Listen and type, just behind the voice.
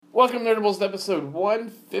Welcome, Nerdables, to episode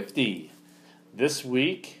 150. This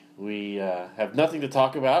week, we have nothing to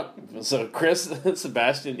talk about. So Chris,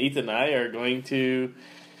 Sebastian, Ethan, and I are going to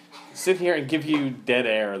sit here and give you dead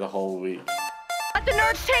air the whole week. Let the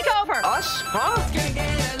nerds take over! Us?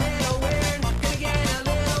 Huh?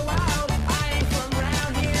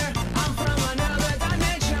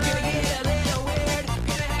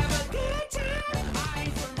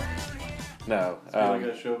 No.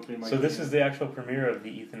 So this is the actual premiere of the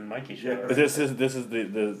Ethan and Mikey show. Yeah. right? This is the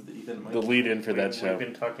Ethan and Mikey. lead-in for that show. We've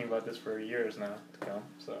been talking about this for years now to come.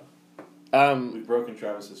 So We've broken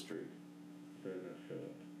Travis's streak.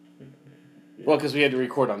 Well, because we had to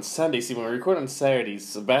record on Sunday. See, when we record on Saturdays,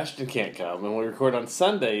 Sebastian can't come. When we record on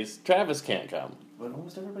Sundays, Travis can't come. But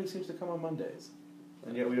almost everybody seems to come on Mondays.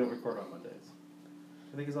 And yet we don't record on Mondays.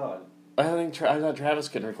 I think it's odd. I thought Travis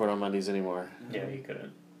couldn't record on Mondays anymore. yeah, he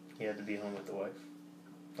couldn't. He had to be home with the wife.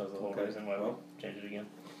 That was the whole Okay, reason why well. we changed it again.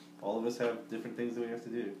 All of us have different things that we have to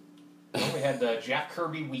do. We had Jack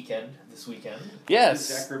Kirby weekend this weekend. Yes.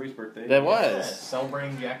 It's Jack Kirby's birthday. That Yeah, was.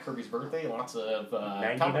 celebrating Jack Kirby's birthday. Lots of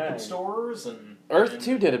 99. comic book stores and Earth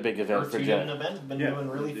 2 did a big event Earth for 2 Jack. did an event. Been Yeah, doing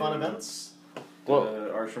really they fun did. events.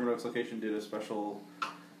 Our Sherman Oaks location did a special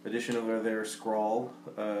edition of their Scrawl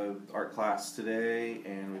art class today,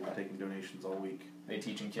 and we've been taking donations all week. They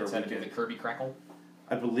teaching kids how to do the Kirby crackle.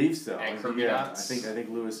 I believe so. And Kirby yeah, dots. I think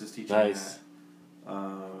Lewis is teaching Nice. that.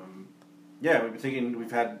 Yeah,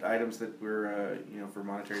 we've had items that we're for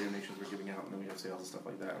monetary donations we're giving out, and then we have sales and stuff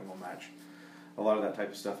like that, and we'll match a lot of that type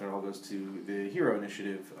of stuff, and it all goes to the Hero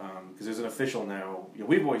Initiative because there's an official now.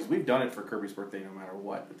 We've done it for Kirby's birthday no matter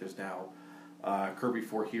what, but there's now Kirby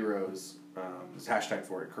 4 Heroes. There's a hashtag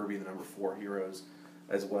for it, Kirby and the number 4 Heroes,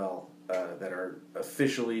 as well that are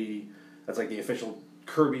officially. That's like the official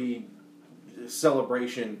Kirby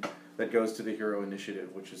celebration that goes to the Hero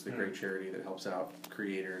Initiative, which is the great charity that helps out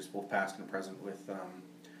creators, both past and present, with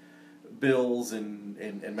bills and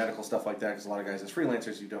medical stuff like that. Because a lot of guys as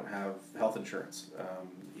freelancers, you don't have health insurance,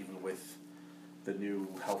 even with the new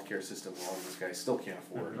healthcare system. A lot of those guys still can't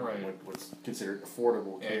afford what's considered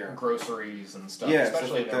affordable care. And groceries and stuff, Yeah, especially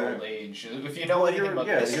stuff like in their that. old age. If you know anything about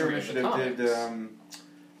the the history Hero of the Initiative comics. did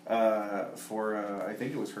for I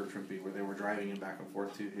think it was Herb Trimpe, where they were driving him back and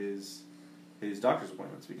forth to his doctor's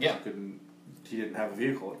appointments because he didn't have a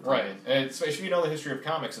vehicle at the time. Right. If you know the history of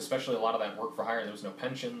comics, especially a lot of that work for hire, there was no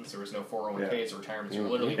pensions, there was no 401ks or retirements. You were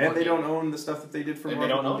literally And they working. don't own the stuff that they did for And they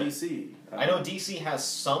Marvel don't and own DC. I know DC has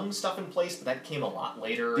some stuff in place, but that came a lot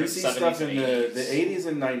later. DC in the 70s stuff in and the 80s. 80s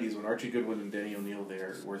and 90s when Archie Goodwin and Denny O'Neil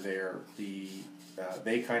were there.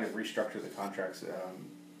 They kind of restructured the contracts.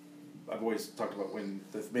 I've always talked about when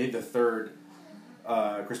they made the third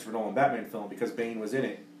Christopher Nolan Batman film because Bane was in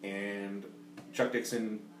it, and Chuck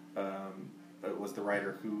Dixon was the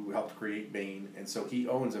writer who helped create Bane, and so he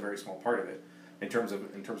owns a very small part of it in terms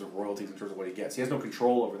of royalties, in terms of what he gets. He has no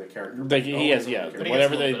control over the character. He has, Owns over the But character. he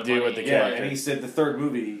whatever gets a they little bit do of with the money. Yeah, character. and he said the third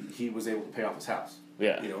movie he was able to pay off his house.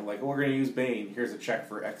 Yeah. We're going to use Bane. Here's a check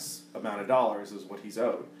for X amount of dollars is what he's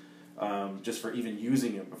owed, just for even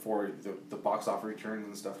using him before the box office returns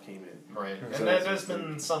and stuff came in. Right. So And there's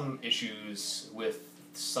been some issues with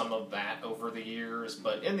some of that over the years,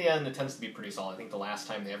 but in the end, it tends to be pretty solid. I think the last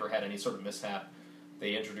time they ever had any sort of mishap,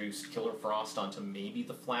 they introduced Killer Frost onto maybe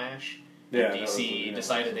The Flash. Yeah, And that was- DC yeah.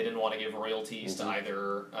 decided they didn't want to give royalties to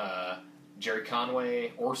either Jerry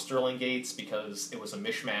Conway or Sterling Gates because it was a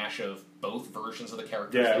mishmash of both versions of the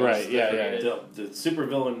characters. Yeah, that right, was yeah, created. The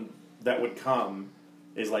supervillain that would come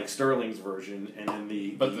is like Sterling's version, and then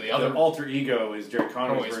the other alter ego is Jerry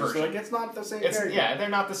Conway's Conway's version. So version. it's not the same It's, character. yeah, they're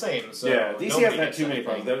not the same. So Yeah, DC nobody hasn't had gets too many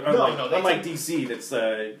anything. problems. They Unlike tend- DC, that's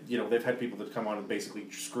they've had people that come on and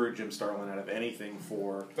basically screw Jim Starlin out of anything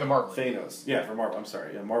for They're Marvel. Thanos. Yeah, for Marvel. I'm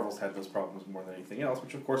sorry. Yeah, Marvel's had those problems more than anything else.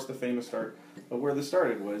 Which, of course, the famous start of where this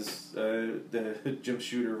started was the Jim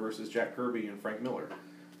Shooter versus Jack Kirby and Frank Miller.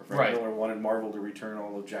 Frank Right. Miller wanted Marvel to return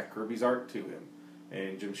all of Jack Kirby's art to him,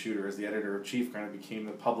 and Jim Shooter, as the editor-in-chief, kind of became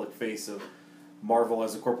the public face of Marvel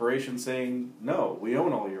as a corporation, saying, "No, we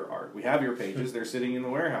own all your art. We have your pages. They're sitting in the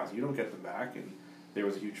warehouse. You don't get them back." And there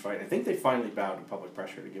was a huge fight. I think they finally bowed to public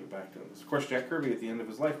pressure to give it back to him. Of course, Jack Kirby, at the end of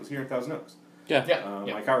his life, was here in Thousand Oaks. Yeah.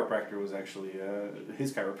 Yeah. My chiropractor was actually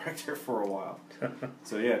his chiropractor for a while.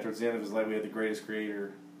 So yeah, towards the end of his life, we had the greatest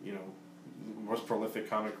creator, most prolific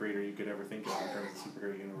comic creator you could ever think of in terms of the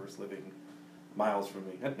superhero universe, living miles from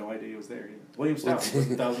me. I had no idea he was there. William Stout was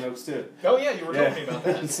in Thousand Oaks too. Oh yeah, you were Yeah. telling me about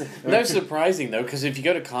that. That's surprising though, because if you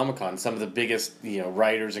go to Comic-Con, some of the biggest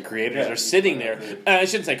writers and creators Yeah, are sitting there. yeah. I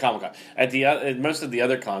shouldn't say Comic-Con. At most of the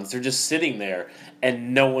other cons, they're just sitting there,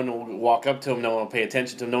 and no one will walk up to them. No one will pay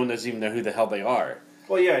attention to them. No one doesn't even know who the hell they are.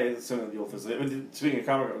 Well, yeah, it's some of the old things. Speaking of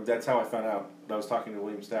comic, that's how I found out. I was talking to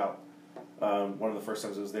William Stout. One of the first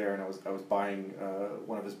times I was there, and I was buying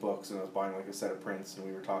one of his books, and I was buying like a set of prints, and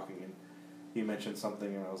we were talking, and he mentioned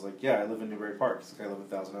something, and I was like, "Yeah, I live in Newbury Park." He's like, "I live in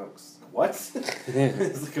Thousand Oaks." What? It's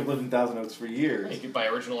like I've lived in Thousand Oaks for years. You could buy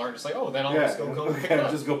original art, and just like, oh, then I'll Yeah, just go pick it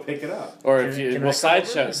up. just go pick it up. Or if Can you I well,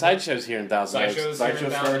 come over? sideshows here in Thousand Oaks. Sideshows here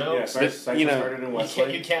in Thousand Oaks. Sideshow you know, started in You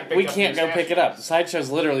Westlake. can't pick We up can't your go pick it up. The sideshow's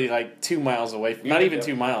literally like 2 miles away. From, not Yeah, even yeah.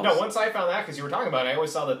 2 miles. No, once I found that, because you were talking about it, I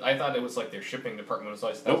always saw that. I thought it was like their shipping department was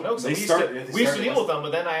like Thousand Nope, Oaks. they And we started- used they to deal started with them,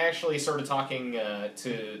 but then I actually started talking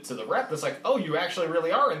to the rep. That's like, oh, you actually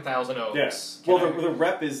really are in Thousand Oaks. Yes. Can Well, I- the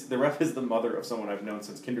rep is the mother of someone I've known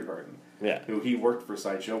since kindergarten. Yeah. Who he worked for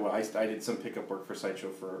Sideshow. Well, I did some pickup work for Sideshow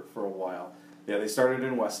for a while. Yeah, they started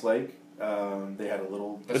in Westlake. They had a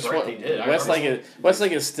little. That's Which right, one- they did. I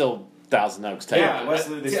Westlake is still Thousand Oaks. Technically. Yeah,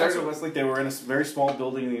 Westlake. They yeah, started so- in Westlake. They were in a very small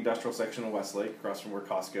building in the industrial section of Westlake, across from where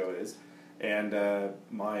Costco is. And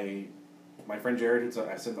my friend Jared,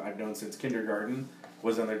 who I've known since kindergarten,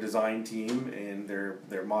 was on their design team and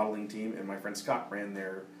their modeling team. And my friend Scott ran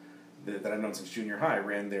that I've known since junior high,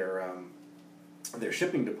 ran their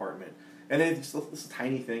shipping department. And they just this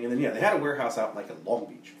tiny thing, and then they had a warehouse out like in Long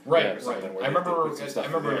Beach, Right, or right. something, where I they remember. put some stuff I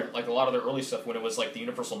remember there. like a lot of their early stuff when it was like the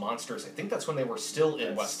Universal Monsters. I think that's when they were still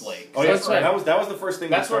in Westlake. Oh yeah, That's right. that was the first thing.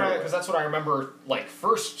 That's they what started because with. that's what I remember. Like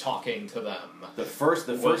first talking to them. The first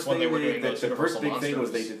was thing when they were doing the those first Universal big Monsters. thing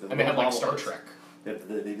was they did the and they had little like Star bobbleheads. Trek.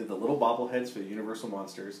 They did the little bobbleheads for the Universal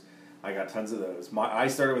Monsters. I got tons of those. I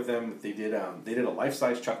started with them. They did a life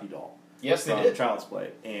size Chucky doll. Yes, they from did. Child's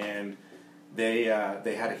Play, and they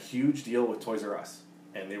had a huge deal with Toys R Us,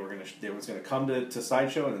 and they was gonna come to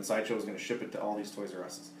Sideshow, and then Sideshow was gonna ship it to all these Toys R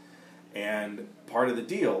Us's. And part of the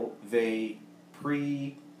deal, they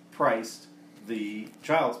pre-priced the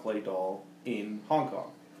Child's Play doll in Hong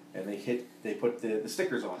Kong, and they put the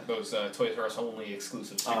stickers on it. Those Toys R Us only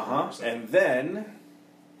exclusive. And then,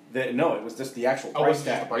 it was just the actual Oh, was price it just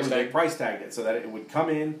tag. the price tag? They price tagged it so that it would come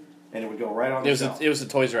in and it would go right on the shelf. It was a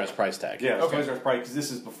Toys R Us price tag. Yeah, Okay. Toys R Us probably because this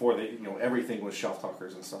is before everything was shelf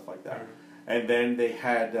talkers and stuff like that. And then they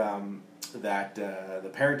had the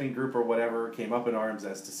parenting group or whatever came up in arms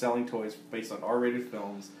as to selling toys based on R-rated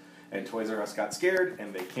films, and Toys R Us got scared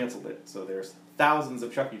and they canceled it. So there's thousands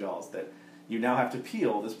of Chucky dolls that you now have to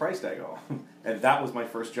peel this price tag off. And that was my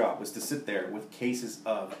first job, was to sit there with cases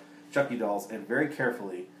of Chucky dolls and very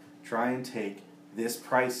carefully try and take this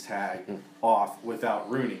price tag off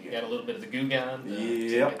without ruining it. You had a little bit of the goo gun.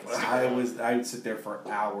 Yep, I would sit there for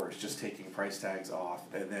hours just taking price tags off,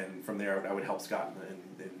 and then from there I would help Scott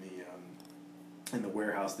in the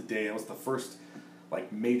warehouse. It was the first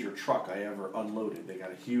like major truck I ever unloaded. They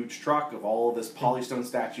got a huge truck of all of this Polystone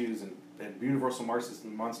statues and Universal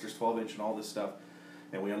Monsters 12-inch and all this stuff,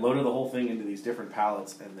 and we unloaded the whole thing into these different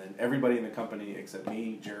pallets, and then everybody in the company except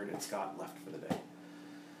me, Jared, and Scott left for the day.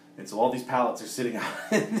 And so all these pallets are sitting out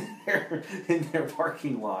in their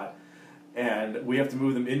parking lot, and we have to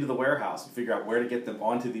move them into the warehouse and figure out where to get them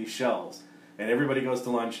onto these shelves. And everybody goes to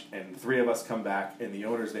lunch, and 3 of us come back, and the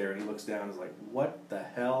owner's there, and he looks down and is like, "What the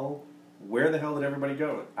hell? Where the hell did everybody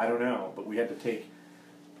go?" I don't know, but we had to take...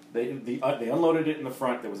 They unloaded it in the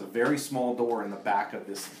front. There was a very small door in the back of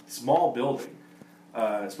this small building,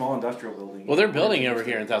 small industrial building. Well, they're building over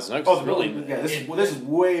here in Thousand Oaks. Oh, It's the really building. Yeah, this is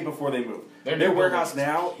way before they moved. Their Their new warehouse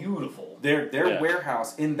building is now, beautiful. their Yeah.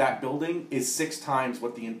 warehouse in that building is 6 times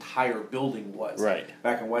what the entire building was. Right.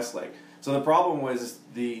 Back in Westlake. So the problem was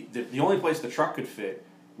the only place the truck could fit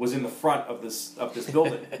was in the front of this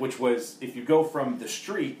building, which was, if you go from the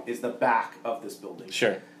street, is the back of this building.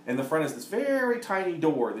 Sure. And the front is this very tiny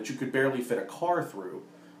door that you could barely fit a car through.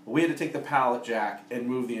 We had to take the pallet jack and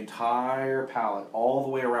move the entire pallet all the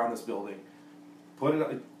way around this building,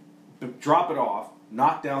 drop it off,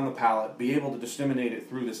 knock down the pallet, be able to disseminate it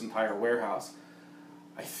through this entire warehouse.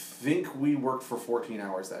 I think we worked for 14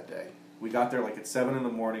 hours that day. We got there like at 7 in the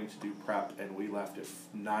morning to do prep, and we left at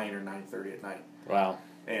 9 or 9:30 at night. Wow.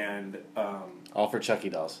 And All for Chucky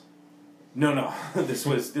dolls. no, this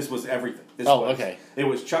was everything. Okay. It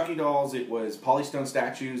was Chucky dolls. It was Polystone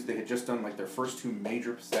statues. They had just done like their first 2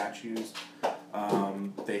 major statues.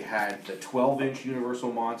 They had the 12-inch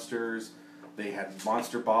Universal Monsters. They had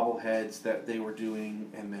monster bobbleheads that they were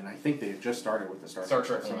doing, and then I think they had just started with the Star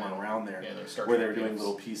Trek somewhere around there, Yeah, they're Star where Trek they were doing games.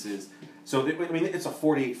 little pieces. So it's a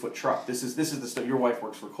 48-foot truck. This is the stuff. Your wife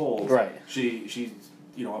works for Kohl's. Right. She's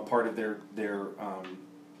a part of their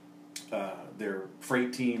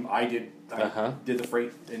freight team. I did the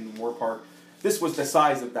freight in Moore Park. This was the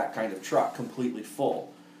size of that kind of truck, completely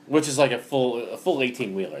full. Which is like a full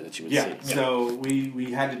 18-wheeler that you would see. So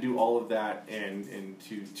we had to do all of that and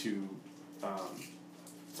to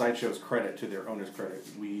Sideshow's credit to their owner's credit,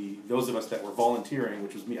 those of us that were volunteering,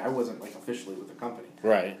 which was me, I wasn't like officially with the company,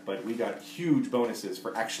 Right. but we got huge bonuses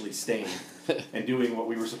for actually staying and doing what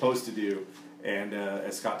we were supposed to do. And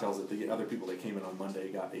as Scott tells it, the other people that came in on Monday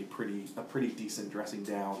got a pretty decent dressing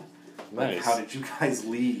down. Like, Nice. how did you guys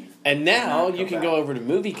leave? And now not you come can back? go over to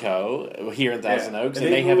Movie Co. here in Thousand Oaks, and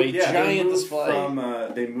And they have a moved- giant moved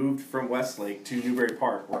display. They moved from Westlake to Newbury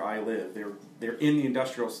Park, where I live. They're in the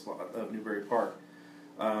industrial spot of Newbury Park.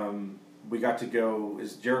 We got to go.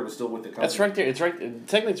 Jared was still with the company. That's right there. It's right.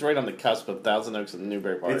 Technically, it's right on the cusp of Thousand Oaks and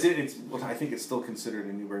Newbury Park. Well, I think it's still considered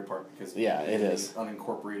in Newbury Park because Yeah, it is.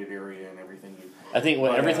 unincorporated area and everything. I think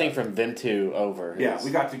But, everything from Ventu over. Yeah, is-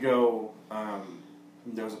 we got to go.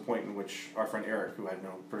 There was a point in which our friend Eric, who I've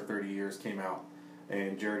known for 30 years, came out,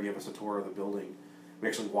 and Jared gave us a tour of the building. We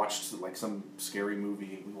actually watched like some scary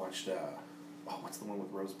movie. We watched what's the one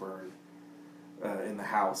with Rose Byrne in the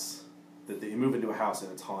house? That they move into a house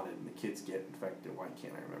and it's haunted and the kids get infected. Why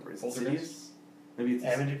can't I remember? Is it Poltergeist? Insidious? Maybe it's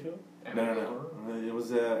Amityville? no. It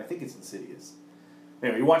was I think it's Insidious.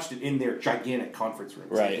 Anyway, we watched it in their gigantic conference room.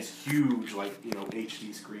 Right. It's huge, like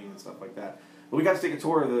HD screen and stuff like that. But we got to take a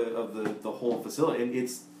tour of the whole facility, and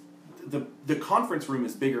it's the conference room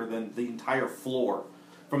is bigger than the entire floor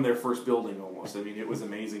from their first building almost. I mean, it was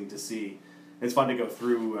amazing to see. It's fun to go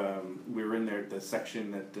through. We were in there, the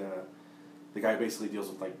section that the guy basically deals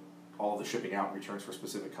with like all the shipping out and returns for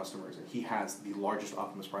specific customers, and he has the largest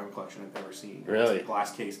Optimus Prime collection I've ever seen. Really? It's a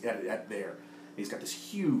glass case at there. He's got this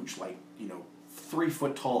huge,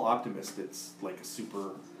 3-foot tall Optimus that's like a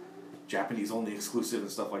super Japanese only exclusive and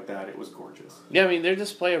stuff like that. It was gorgeous. Yeah, I mean their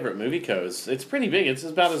display over at Movie Co. It's pretty big. It's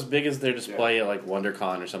about as big as their display at like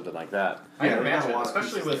WonderCon or something like that. I can Yeah, they have a imagine, lot of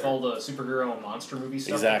especially pieces with there. all the superhero and monster movie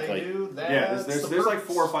stuff Exactly. that they do. Yeah, That's there's like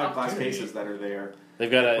 4 or 5 glass opportunity. cases that are there. They've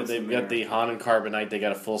Puts got them the there. Han and Carbonite. They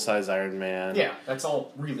got a full size Iron Man. Yeah,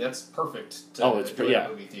 that's perfect to Oh, it's do yeah. at a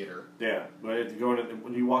movie theater. Yeah, but if you go into,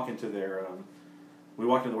 when you walk into their, we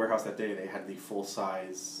walked into the warehouse that day. They had the full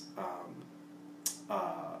size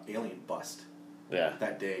alien bust Yeah.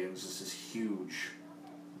 that day. It was just this huge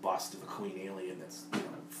bust of a queen alien that's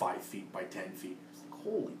 5 feet by 10 feet. It's like,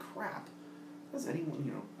 holy crap! Does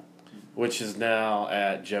anyone Which is now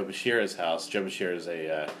at Joe Bashira's house. Joe Bashir is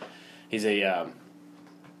he's a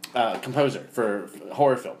composer for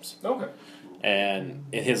horror films, Okay, and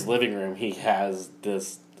in his living room he has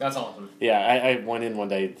this. that's awesome. Yeah, I went in one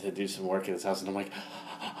day to do some work at his house, and I'm like,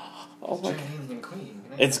 oh my. Giant alien queen.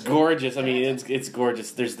 It's gorgeous. I mean, it's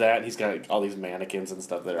gorgeous. There's that. And he's got all these mannequins and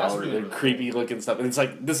stuff that are That's all really, they're really creepy looking stuff. And it's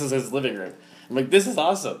like this is his living room. I'm like, this is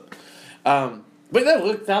awesome. But no,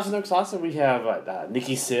 look, Thousand Oaks awesome. We have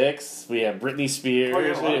Nikki Sixx. We have Britney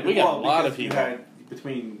Spears. We got a lot of people. You had,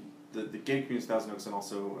 between the gay community of Thousand Oaks and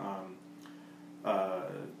also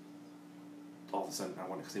all of a sudden I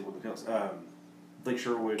want to say Woodland Hills, Lake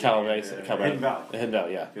Sherwood, Calabasas, and, Hidden Valley. Hidden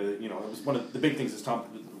Valley, yeah. It was one of the big things. Is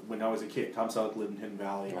when I was a kid, Tom Selleck lived in Hidden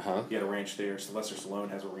Valley. Uh-huh. He had a ranch there. Sylvester Stallone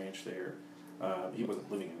has a ranch there. He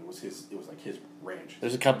wasn't living in it. It was like his ranch.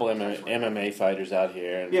 There's a couple MMA fighters out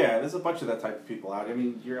here. And Yeah, there's a bunch of that type of people out. I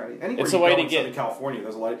mean, anywhere It's you a way go to in get- Southern California,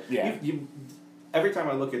 there's a lot. Yeah. Every time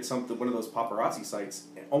I look at one of those paparazzi sites,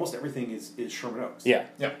 almost everything is Sherman Oaks. Yeah.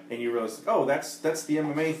 Yeah. And you realize, oh, that's the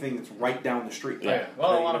MMA thing that's right down the street. Yeah. Well,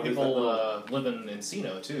 a Right, lot of there's that people little- live in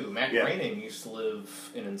Encino too. Matt Yeah. Groening used to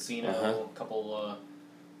live in Encino. Uh-huh.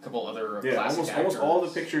 Couple other Yeah, classic almost all the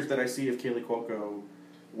actors. pictures that I see of Kaylee Cuoco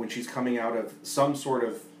when she's coming out of some sort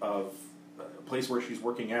of place where she's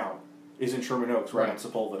working out is in Sherman Oaks, right on Right.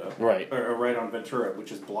 Sepulveda. Right. Or right on Ventura,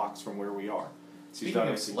 which is blocks from where we are. Speaking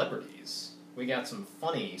of celebrities, we got some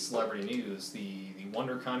funny celebrity news. The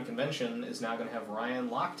WonderCon convention is now going to have Ryan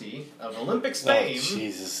Lochte of Olympics Oh, fame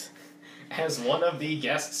Jesus. as one of the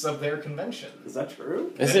guests of their convention. Is that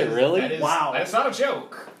true? Is it really? That is, Wow. That's not a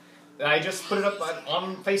joke. I just put it up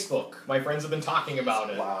on Facebook. My friends have been talking about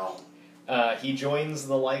it. Wow. He joins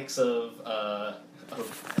the likes of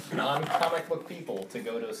non-comic book people to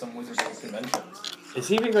go to some Wizards World conventions. Is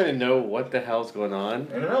he even going to know what the hell's going on?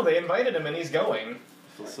 I don't know. They invited him, and he's going.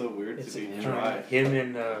 Feels so weird It's to be Yeah. dry. him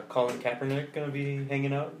and Colin Kaepernick gonna be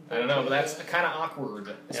hanging out. I don't know, but that's kind of awkward,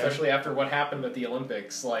 especially after what happened at the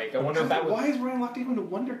Olympics. Like, I wonder if that was. Why is Ryan Lochte going to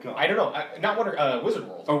WonderCon? I don't know. Not Wizard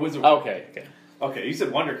World. Or Wizard World. Okay. Okay, you said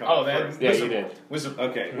WonderCon. Oh, then first. Yeah, Wizard you did. World. Wizard.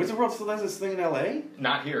 Okay, Wizard World still has this thing in LA?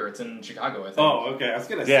 Not here. It's in Chicago, I think. Oh, okay. I was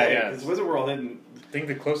gonna Yeah, say yeah. because Wizard World didn't. I think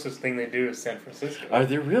the closest thing they do is San Francisco. Are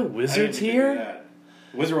there real wizards here?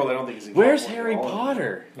 Wizard World, I don't think is in Where's California Harry at all.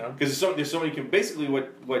 Potter? No? Because there's so many. Basically,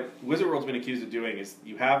 what Wizard World's been accused of doing is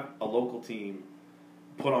you have a local team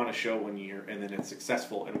put on a show one year, and then it's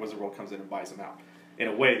successful, and Wizard World comes in and buys them out. in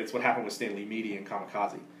a way, that's what happened with Stan Lee Media and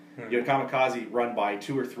Kamikaze. You had Kamikaze run by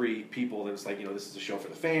 2 or 3 people that was like, this is a show for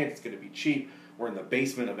the fans. It's going to be cheap. We're in the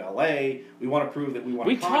basement of L.A. We want to prove that we want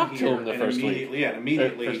to come talked here. to him the first week. Yeah, and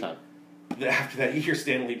immediately First time. after that year,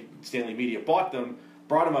 Stanley Media bought them,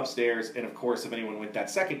 brought them upstairs, and of course, if anyone went that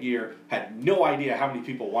second year, had no idea how many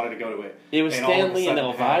people wanted to go to it. It was And all of a Stanley and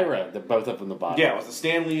sudden Elvira, they're both up in the bottom. Yeah, it was the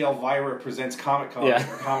Stanley Elvira presents Comic Con Yeah.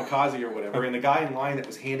 or Kamikaze or whatever, and the guy in line that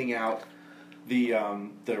was handing out the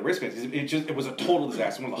wristbands. It was a total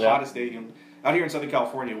disaster. One of the hottest stadiums out here in Southern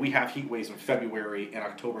California. We have heat waves in February and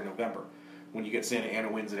October and November when you get Santa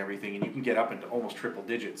Ana winds and everything, and you can get up into almost triple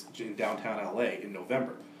digits in downtown LA in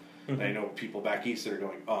November. And I know people back east that are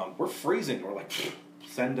going, we're freezing. We're like,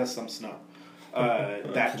 send us some snow.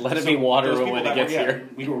 Let it be water those people when it that gets were- here.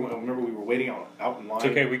 Remember we were waiting out in line. It's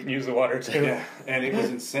okay, we can use the water too. Yeah, and it was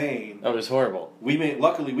insane. That was horrible.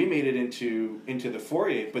 Luckily we made it into the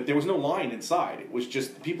foyer, but there was no line inside. It was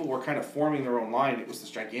just people were kind of forming their own line. It was this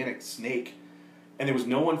gigantic snake, and there was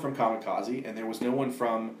no one from Kamikaze, and there was no one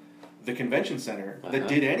from the convention center that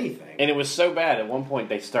did anything. And it was so bad. At one point,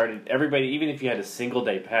 they started everybody. Even if you had a single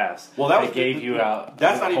day pass, Well, that they was gave you out.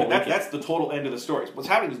 That's the not whole even weekend. that's the total end of the story. What's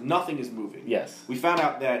happening is nothing is moving. Yes. We found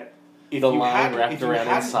out that if The you line hadn't, wrapped if you around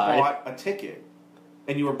hadn't inside. bought a ticket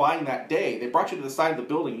and you were buying that day, they brought you to the side of the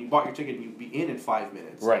building. You bought your ticket and you'd be in 5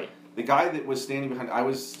 minutes. Right. The guy that was standing behind, I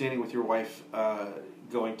was standing with your wife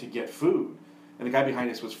going to get food, and the guy behind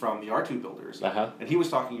us was from the R2 builders, and he was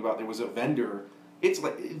talking about there was a vendor. It's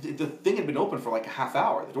like the thing had been open for like a half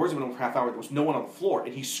hour. The doors had been open for a half hour. There was no one on the floor,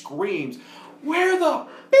 and he screams, "Where the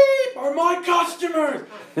beep are my customers?"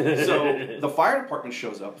 So the fire department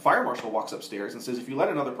shows up. The fire marshal walks upstairs and says, "If you let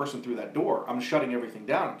another person through that door, I'm shutting everything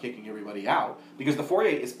down. I'm kicking everybody out because the foyer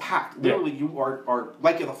is packed. Literally, you are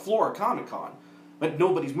like at the floor of Comic-Con." But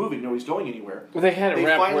nobody's moving, nobody's going anywhere. Well, they had it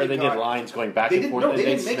wrapped where finally they did lines going back and forth. They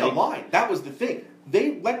didn't make a line. That was the thing.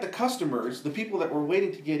 They let the customers, the people that were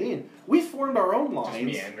waiting to get in, we formed our own lines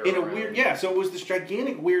meander in a around. weird. Yeah, so it was this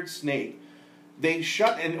gigantic weird snake. They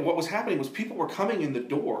shut, and what was happening was people were coming in the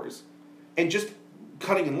doors and just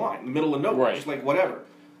cutting in line in the middle of nowhere, Right. just like whatever.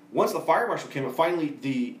 Once the fire marshal came up, finally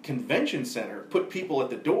the convention center put people at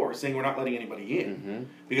the door saying we're not letting anybody in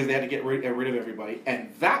because they had to get rid of everybody. And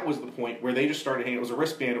that was the point where they just started hanging. It was a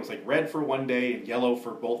wristband. It was like red for one day and yellow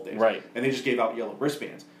for both days. Right. And they just gave out yellow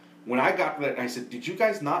wristbands. When I got to that, I said, "Did you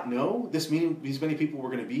guys not know these many people were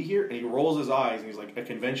going to be here?" And he rolls his eyes and he's like, "A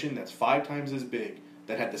convention that's 5 times as big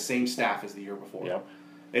that had the same staff as the year before." Yep.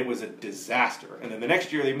 It was a disaster. And then the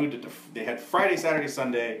next year they moved it to, they had Friday, Saturday,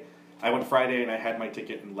 Sunday. I went Friday and I had my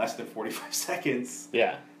ticket in less than 45 seconds.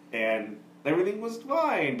 Yeah. And everything was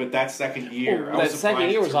fine. But that second year, Well, I was that second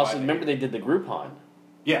surprised year it was also. survived Remember, the they did the Groupon.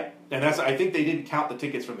 Yeah, and I think they didn't count the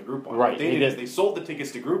tickets from the Groupon. Right, What they they did is did. they sold the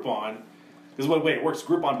tickets to Groupon, because the way it works,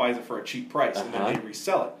 Groupon buys it for a cheap price, and then they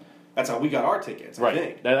resell it. That's how we got our tickets, I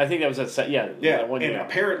think. I think that was yeah. Yeah, that one and year.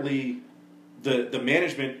 apparently the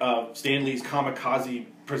management of Stanley's Kamikaze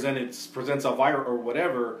presents Elvira or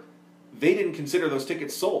whatever, they didn't consider those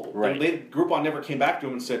tickets sold. Right. Groupon never came back to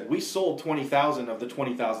them and said, "We sold 20,000 of the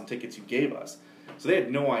 20,000 tickets you gave us." So they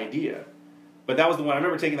had no idea. But that was the one I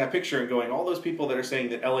remember taking that picture and going, all those people that are saying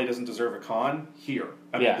that LA doesn't deserve a con, here.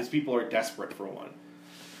 I mean, these people are desperate for one.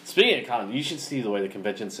 Speaking of cons, you should see the way the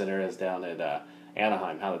convention center is down at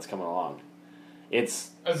Anaheim. How it's coming along. It's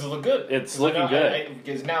Does it look good? It's looking good.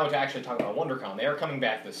 Because now to actually talk about WonderCon, they are coming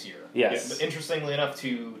back this year. Yes. Yeah, but interestingly enough,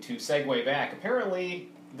 to segue back, apparently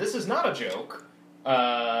this is not a joke.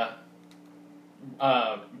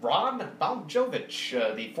 Ron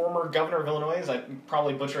Bogdanovic, the former governor of Illinois, I'm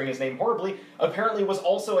probably butchering his name horribly, apparently was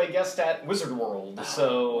also a guest at Wizard World.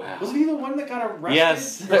 So Wasn't he the one that got arrested?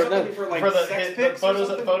 Yes. For something for like for the, sex the pics or photos,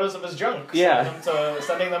 something? photos of his junk, Yeah.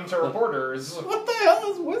 sending them to reporters. What the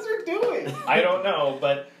hell is Wizard doing? I don't know,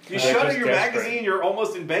 but You They're shut just your desperate. magazine, you're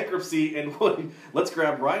almost in bankruptcy, and let's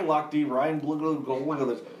grab Ryan Lochte, Ryan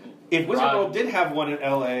Blugler. If Wizard Rod- World did have one in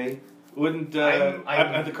LA, wouldn't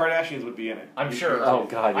I'm- the Kardashians would be in it? I'm You sure. Oh,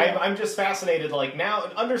 God, yeah. I'm just fascinated. Like now,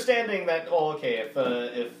 understanding that. Oh, okay. If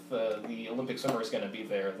the Olympic swimmer is going to be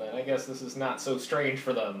there, then I guess this is not so strange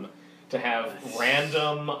for them to have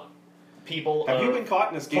random people. Have of you been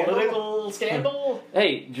caught in a scandal? political scandal?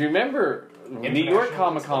 Hey, do you remember New York International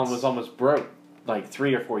Comic Con incidents. was almost broke like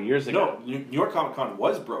 3 or 4 years ago? No, New York Comic Con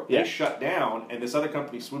was broke. Yeah. They shut down, and this other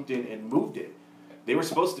company swooped in and moved it. They were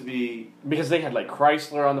supposed to be. Because they had like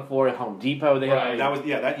Chrysler on the floor, Home Depot. They Right.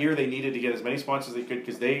 had That year they needed to get as many sponsors as they could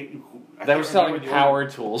because they. they were selling power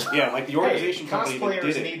tools. Yeah, like the organization company that cosplayers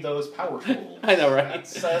did it. need those power tools. I know, right?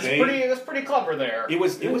 That's They- pretty clever there. It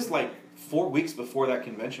was like 4 weeks before that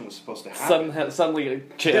convention was supposed to happen. Suddenly, This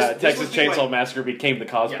Texas would be Chainsaw like- Massacre became the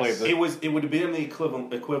cosplay Yes. of the... It would have been the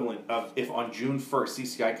equivalent of if on June 1st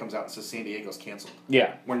CCI comes out and says San Diego's canceled.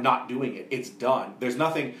 Yeah. We're not doing it. It's done. There's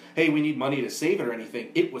nothing, hey, we need money to save it or anything.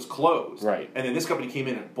 It was closed. Right. And then this company came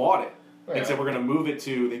in and bought it. Yeah. And said we're going to move it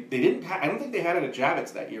to, they didn't, I don't think they had it at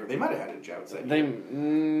Javits that year. They might have had it at Javits that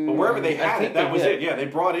year. But wherever they I had think it, that they was did. it. Yeah, they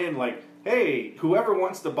brought in like, hey, whoever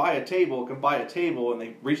wants to buy a table can buy a table, and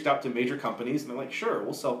they reached out to major companies, and they're like, sure,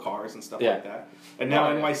 we'll sell cars and stuff Yeah. like that. And now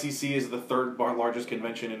Oh, yeah. NYCC is the third largest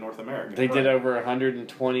convention in North America. They did over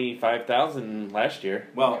 125,000 last year.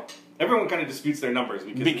 Well, everyone kind of disputes their numbers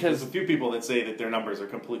because Because- there's a few people that say that their numbers are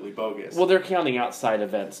completely bogus. Well, they're counting outside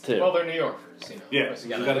events, too. Well, they're New Yorkers, you know. Yeah, So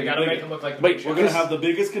you you gotta gotta be make big. them look like the Wait, big we're show. going to have the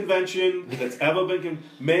biggest convention that's ever been.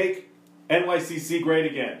 Make NYCC great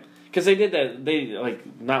again. Because they did that,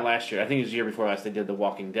 not last year, I think it was the year before last, they did the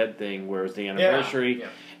Walking Dead thing where it was the anniversary, yeah.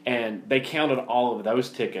 and they counted all of those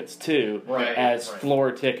tickets, too, Right, as right.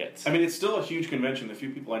 floor tickets. I mean, it's still a huge convention. The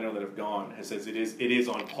few people I know that have gone says it is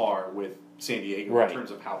on par with San Diego Right. in terms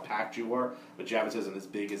of how packed you are. But Javits isn't as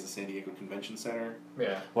big as the San Diego Convention Center.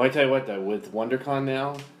 Yeah. Well, I tell you what, though, with WonderCon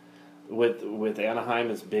now, with Anaheim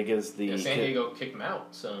as big as the... Yeah, San Diego kicked them out,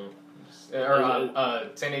 so...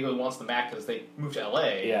 San Diego wants them back because they moved to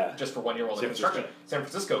LA Yeah. just for 1 year while they're San Francisco. construction. San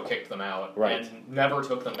Francisco kicked them out Right. and never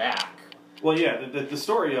took them back. Well, yeah, the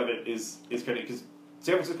story of it is kind of because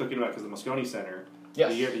San Francisco came out because the Moscone Center. Yes.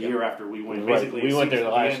 The year after we went, Right, basically we went there the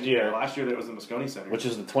last end- year. yeah, last year that was the Moscone Center, Which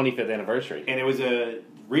is the 25th anniversary. and it was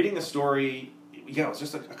reading the story. Yeah, it was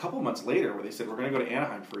just a couple months later where they said we're going to go to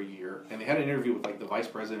Anaheim for a year, and they had an interview with like the vice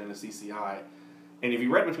president of CCI, and if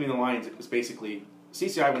you read between the lines, it was basically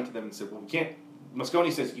CCI went to them and said, well, we can't.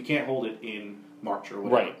 Moscone says you can't hold it in March or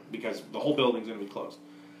whatever Right. because the whole building's going to be closed.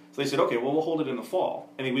 So they said, okay, well, we'll hold it in the fall.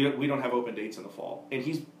 And we don't have open dates in the fall. And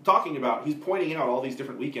he's pointing out all these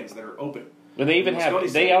different weekends that are open. And they even Moscone they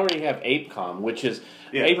said- already have ApeCon, which is...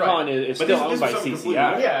 Yeah, ApeCon right. is But still this owned was by something completely CCI.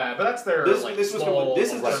 different. Yeah, but that's their This like is small... the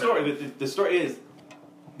Right. story. The story is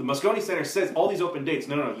the Moscone Center says all these open dates.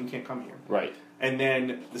 No, you can't come here. Right. And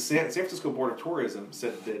then the San Francisco Board of Tourism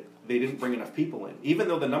said that they didn't bring enough people in. Even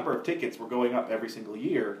though the number of tickets were going up every single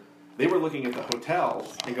year, they were looking at the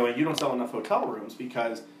hotels and going, you don't sell enough hotel rooms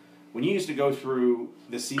because when you used to go through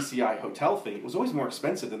the CCI hotel thing, it was always more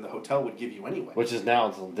expensive than the hotel would give you anyway. Which is now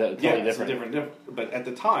totally yeah, it's a different. different. But at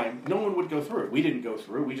the time, no one would go through it. We didn't go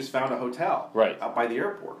through. We just found a hotel Right. out by the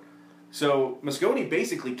airport. So Moscone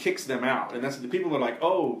basically kicks them out, and that's the people are like,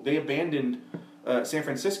 oh, they abandoned San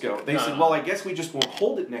Francisco. They said, well, I guess we just won't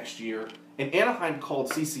hold it next year. And Anaheim called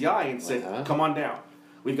CCI and said, Uh-huh. come on down.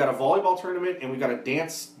 We've got a volleyball tournament and we've got a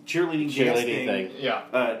cheerleading dance thing.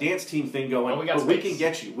 Yeah. Dance team thing going. Oh, we got but we space. can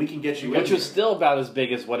get you. We can get you. Which in was there. still about as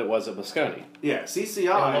big as what it was at Moscone. Yeah, CCI.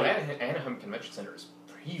 Well, Anaheim Convention Center is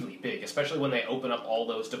really big, especially when they open up all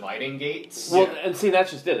those dividing gates. Well, Yeah. and see,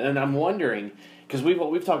 that's just it. And I'm wondering, because we've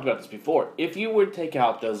talked about this before, if you would take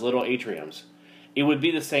out those little atriums, it would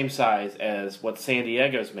be the same size as what San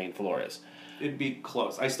Diego's main floor is. It'd be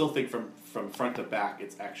close. I still think from front to back,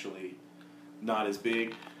 it's actually not as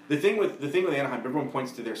big. The thing with Anaheim, everyone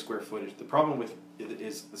points to their square footage. The problem with it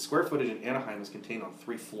is the square footage in Anaheim is contained on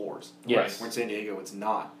 3 floors. Yes. Where in San Diego, it's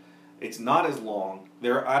not. It's not as long.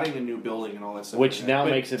 They're adding a new building and all that stuff. Which like now that.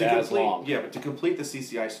 But makes it to as complete- long. Yeah, but to complete the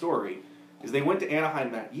CCI story, is they went to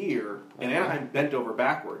Anaheim that year, and Anaheim bent over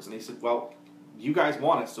backwards, and they said, well, you guys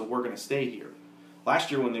want it, so we're going to stay here.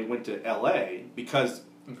 Last year when they went to LA, because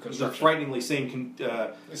the Construction. frighteningly same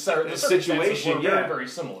The circumstances situation, were very, yeah. very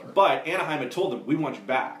similar. but Anaheim had told them, we want you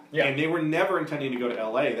back. Yeah. And they were never intending to go to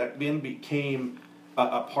LA. That then became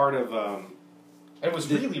a part of... It was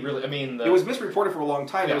really, I mean... it was misreported for a long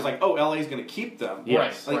time. Yeah. It was like, oh, LA's going to keep them.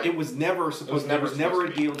 Yes. Like, Right. it was never supposed there was never a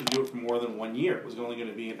supposed to be. deal to do it for more than 1 year. It was only going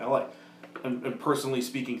to be in LA. And personally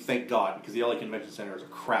speaking, thank God, because the LA Convention Center is a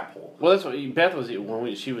crap hole. Well, that's what Beth was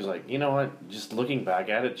when she was like, you know what? Just looking back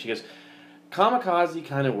at it, she goes, Kamikaze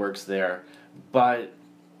kind of works there, but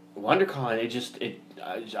WonderCon,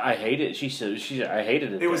 I hate it. She said, I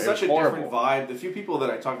hated it. It was there. such a horrible. different vibe. The few people that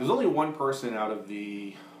I talked, there's only one person out of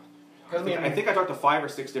the... I I think I talked to 5 or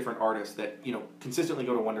 6 different artists that consistently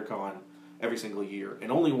go to WonderCon every single year,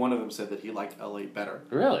 and only one of them said that he liked LA better.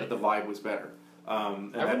 Really? That the vibe was better.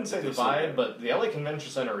 And I wouldn't say the vibe, but the LA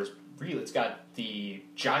Convention Center is real. It's got the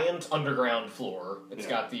giant underground floor. It's Yeah.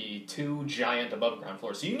 got the 2 giant above ground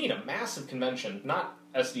floors. So you need a massive convention, not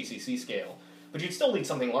SDCC scale. But you'd still need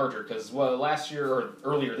something larger because last year or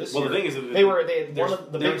earlier this year, the thing is, they had there's, one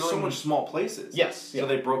of the big there's so rooms- much small places. Yes, So yeah.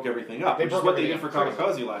 they broke everything up. They Which is broke what they did everything for up.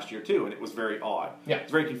 Kamikaze last year too, and it was very odd. Yeah.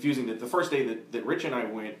 It's very confusing. That the first day that Rich and I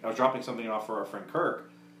went, I was dropping something off for our friend Kirk,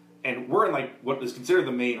 and we're in like what is considered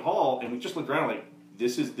the main hall, and we just looked around like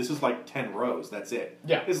this is like 10 rows. That's it.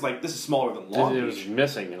 Yeah. This is smaller than Long It Beach. was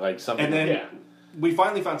missing like something. And then Yeah. we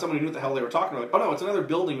finally found someone who knew what the hell they were talking about. Like, oh no, it's another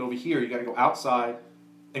building over here. You got to go outside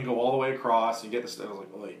and go all the way across and get this. I was like,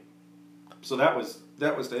 oh wait. So that was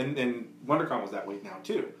and WonderCon was that way now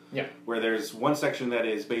too. Yeah. Where there's one section that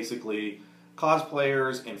is basically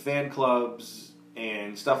cosplayers and fan clubs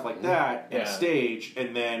and stuff like that, and Yeah. stage,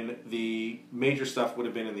 and then the major stuff would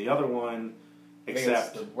have been in the other one. I think it's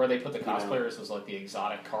Except where they put the cosplayers was like the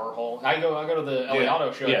exotic car hall. I go to the LA Yeah.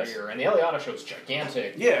 Auto Show Yes. every year, and the LA Auto Show is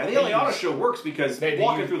gigantic. yeah, and the They LA Auto use- Show works because they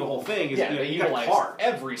walking use- through the whole thing is Yeah, they you got utilize cars.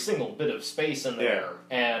 every single bit of space in there.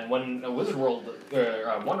 And when Wizard World,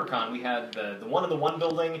 WonderCon, we had the one in the one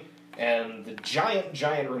building, and the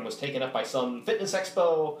giant room was taken up by some fitness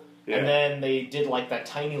expo. Yeah. And then they did like that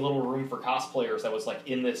tiny little room for cosplayers that was like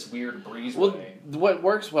in this weird breezeway. Well, what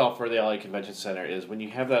works well for the LA Convention Center is when you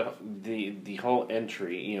have the whole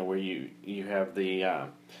entry, where you have the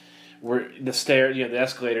where the stairs, the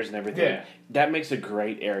escalators and everything. Yeah. That makes a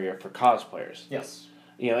great area for cosplayers. Yes.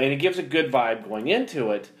 And it gives a good vibe going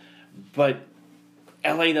into it, but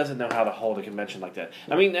LA doesn't know how to hold a convention like that.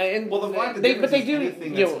 I mean, and Well, the vibe, the they, difference but they is do.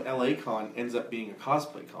 anything that's an LA con ends up being a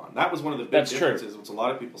cosplay con. That was one of the big That's true. differences, which a lot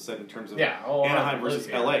of people said in terms of Yeah, oh, Anaheim I versus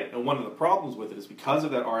live LA. here. And one of the problems with it is because of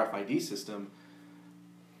that RFID system,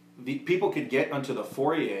 the people could get onto the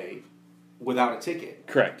foyer without a ticket.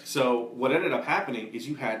 Correct. So what ended up happening is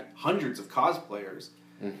you had hundreds of cosplayers,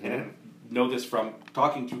 and I know this from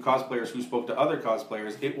talking to cosplayers who spoke to other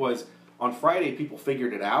cosplayers. It was on Friday people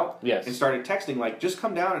figured it out Yes. and started texting like, just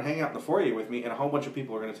come down and hang out in the foyer with me, and a whole bunch of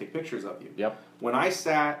people are going to take pictures of you. Yep. When I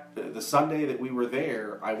sat the Sunday that we were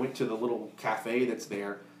there, I went to the little cafe that's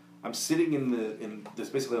there. I'm sitting in this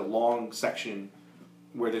basically a long section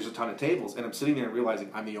where there's a ton of tables, and I'm sitting there and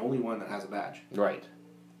realizing I'm the only one that has a badge. Right.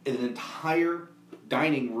 In an entire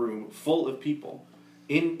dining room full of people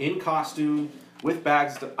in costume with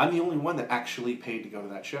bags. I'm the only one that actually paid to go to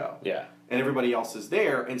that show. Yeah. And everybody else is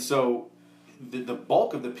there, and so the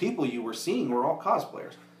bulk of the people you were seeing were all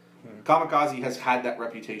cosplayers. Kamikaze has had that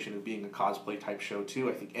reputation of being a cosplay type show too.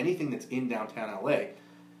 I think anything that's in downtown LA,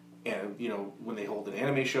 and when they hold an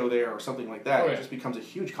anime show there or something like that, Oh, yeah. it just becomes a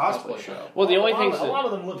huge cosplay show. Well, the only a thing lot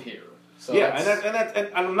of them live here. So Yeah, it's- and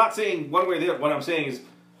I'm not saying one way or the other. What I'm saying is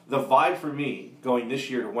the vibe for me going this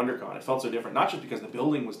year to WonderCon, it felt so different. Not just because the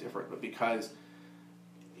building was different, but because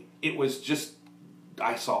it was just.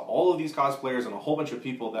 I saw all of these cosplayers and a whole bunch of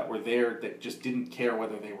people that were there that just didn't care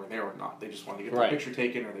whether they were there or not. They just wanted to get their Right. picture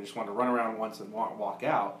taken, or they just wanted to run around once and walk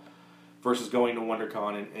out. Versus going to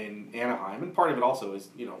WonderCon in Anaheim, and part of it also is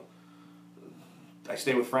I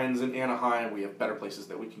stay with friends in Anaheim. We have better places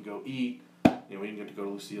that we can go eat. We didn't get to go to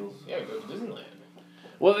Lucille's. yeah, go to Disneyland.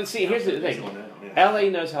 Well, let's see. Here's the thing. Yeah. LA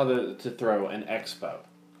knows how to throw an expo.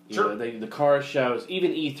 Sure. The car shows,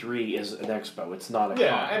 even E3 is an expo. It's not a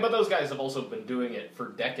Yeah, con. but those guys have also been doing it for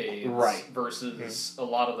decades. Right. Versus a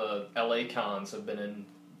lot of the LA cons have been in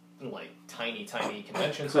like tiny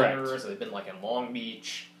convention Correct. centers. They've been like in Long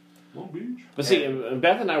Beach. Long Beach. But see,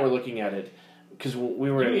 Beth and I were looking at it because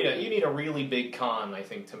we were. You need a really big con, I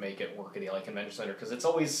think, to make it work at the LA Convention Center because it's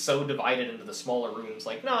always so divided into the smaller rooms.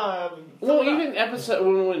 Like, nah. Well, even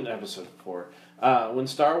episode 4, when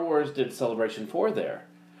Star Wars did Celebration 4 there,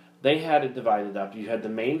 they had it divided up. You had the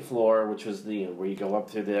main floor, which was where you go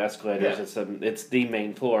up through the escalators. Yeah. It's the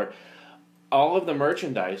main floor. All of the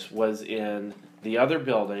merchandise was in the other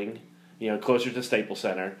building, closer to Staples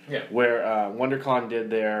Center, Yeah. where WonderCon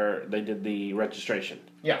did the registration.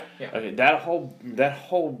 Yeah. Okay, that whole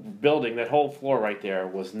building, that whole floor right there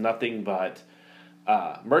was nothing but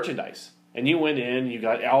merchandise. And you went in, you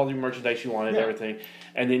got all the merchandise you wanted, Yeah. everything,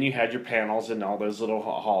 and then you had your panels in all those little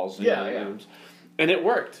halls and Yeah, yeah. rooms, and it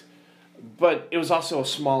worked. But it was also a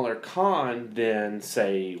smaller con than,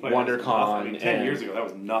 say, WonderCon. I mean, 10 and- years ago, that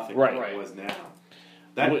was nothing Right. like it was now.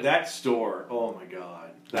 That store, oh my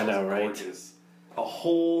god. That I know, was right? gorgeous. A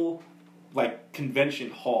whole, convention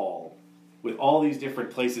hall with all these different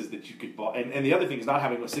places that you could buy. And the other thing is not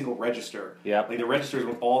having a single register. Yep. Like, the registers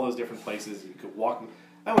were all those different places. You could walk.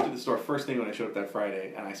 I went to the store first thing when I showed up that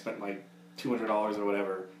Friday, and I spent, $200 or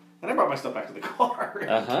whatever. And I brought my stuff back to the car. And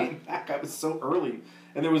Uh-huh. I came back. I was so early.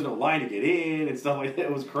 And there was no line to get in and stuff like that.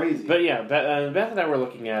 It was crazy. But yeah, Beth and I were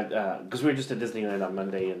looking at because we were just at Disneyland on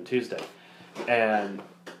Monday and Tuesday, and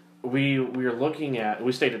we were looking at.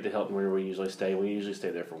 We stayed at the Hilton where we usually stay. We usually stay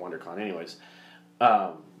there for WonderCon, anyways.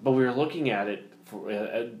 But we were looking at it,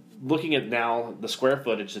 looking at now the square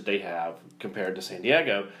footage that they have compared to San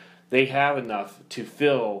Diego. They have enough to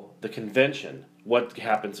fill the convention. What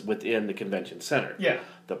happens within the convention center? Yeah.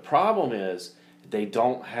 The problem is they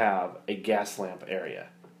don't have a gas lamp area.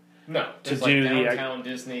 No, To it's do like the- downtown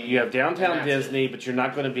Disney. You have downtown and that's Disney, but you're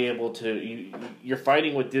not going to be able to. You're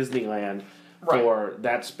fighting with Disneyland Right. for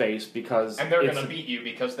that space because And they're it's- going to beat you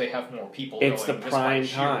because they have more people It's going the just by prime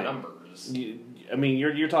sheer time. numbers. I mean,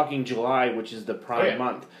 you're talking July, which is the prime yeah.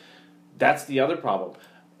 month. That's the other problem.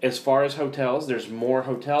 As far as hotels, there's more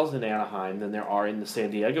hotels in Anaheim than there are in the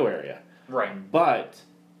San Diego area. Right. But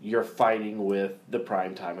you're fighting with the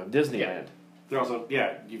prime time of Disneyland. They're also,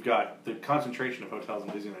 you've got the concentration of hotels in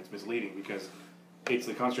Disneyland is misleading because it's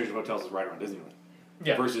the concentration of hotels is right around Disneyland.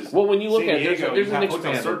 Yeah. Versus Well, when you look San at it, Diego, there's you an have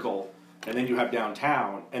Hotel expanded. Circle, and then you have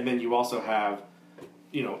downtown, and then you also have,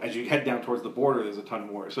 as you head down towards the border, there's a ton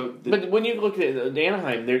more. So, But when you look at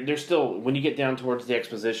Anaheim, there's still, when you get down towards the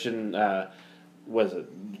Exposition, was it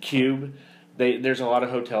Cube? There's a lot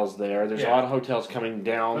of hotels there. There's a Yeah. lot of hotels coming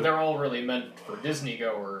down. But they're all really meant for Disney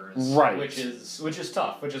goers, Right. Which is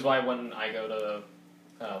tough. Which is why when I go to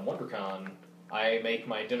WonderCon, I make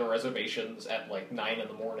my dinner reservations at like 9 in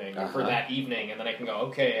the morning for that evening, and then I can go.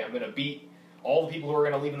 Okay, I'm going to beat all the people who are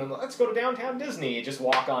going to leave, and then let's go to downtown Disney. Just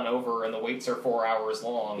walk on over, and the waits are 4 hours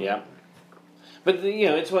long. Yeah, but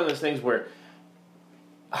it's one of those things where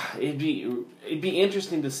it'd be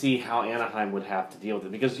interesting to see how Anaheim would have to deal with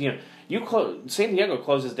it because San Diego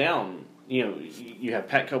closes down. You have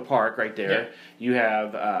Petco Park right there. Yeah. You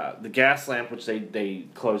have the Gas Lamp, which they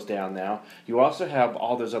closed down now. You also have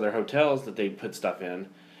all those other hotels that they put stuff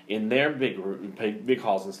in their big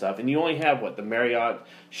halls and stuff. And you only have the Marriott,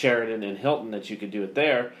 Sheraton, and Hilton that you could do it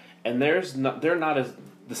there. And they're not as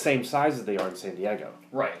the same size as they are in San Diego.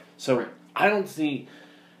 Right. So Right. I don't see.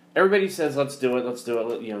 Everybody says let's do it.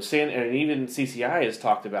 And even CCI has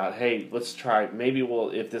talked about, hey, let's try. Maybe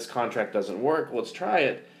if this contract doesn't work, let's try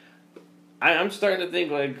it. I'm starting to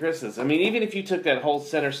think like Chris is. I mean, even if you took that whole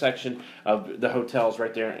center section of the hotels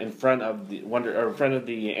right there in front of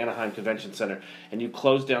the Anaheim Convention Center, and you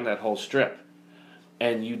closed down that whole strip,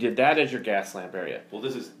 and you did that as your gas lamp area. well,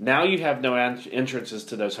 this is Now you have no entrances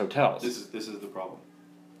to those hotels. this is the problem.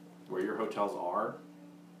 Where your hotels are,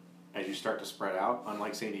 as you start to spread out,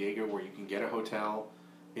 unlike San Diego, where you can get a hotel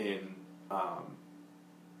in, I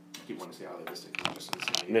keep wanting to say Isla Vista, 'cause it's just in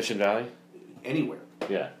San Diego. Mission Valley. Anywhere.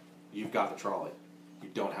 Yeah. You've got the trolley. You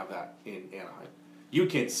don't have that in Anaheim. You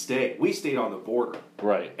can stay. We stayed on the border,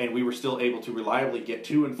 Right. and we were still able to reliably get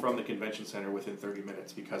to and from the convention center within 30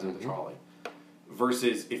 minutes because of the trolley.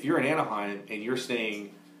 Versus if you're in Anaheim and you're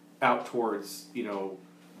staying out towards, you're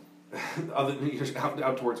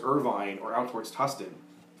out towards Irvine or out towards Tustin,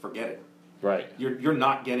 forget it. Right. You're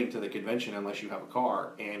not getting to the convention unless you have a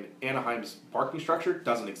car, and Anaheim's parking structure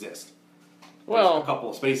doesn't exist. There's a couple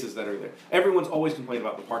of spaces that are there. Everyone's always complained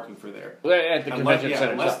about the parking for there. At the convention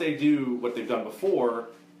center. Unless they do what they've done before,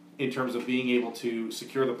 in terms of being able to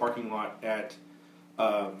secure the parking lot at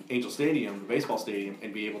Angel Stadium, the baseball stadium,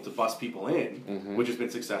 and be able to bus people in, which has been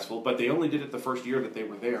successful. But they only did it the first year that they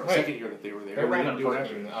were there, or Right. second year that they were there. They ran out didn't of do it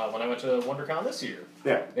parking when I went to WonderCon this year.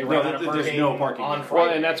 Yeah, They ran out of there's parking no parking on there. Friday.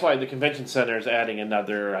 Well, and that's why the convention center is adding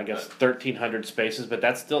another, I guess, 1,300 spaces, but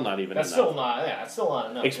that's still not even That's enough. still not. Yeah, it's still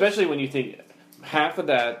not enough. Especially when you think half of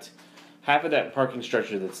that parking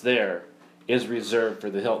structure that's there is reserved for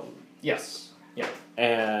the Hilton, Yes. Yeah.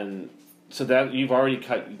 and so that you've already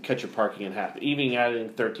cut your parking in half. Even adding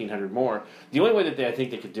 1,300 more, the only way that I think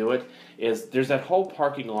they could do it is there's that whole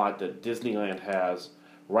parking lot that Disneyland has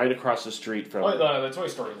right across the street from. Oh, the Toy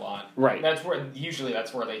Story lot. Right. That's where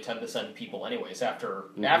they tend to send people anyways. After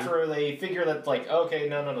Mm-hmm. after they figure that okay,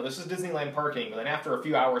 no, this is Disneyland parking. But then after a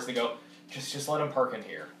few hours, they go, just let them park in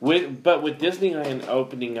here. But with Disneyland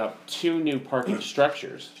opening up 2 new parking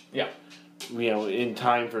structures, Yeah. in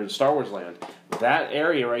time for Star Wars Land, that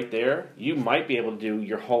area right there, you might be able to do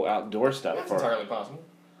your whole outdoor stuff That's for. entirely possible.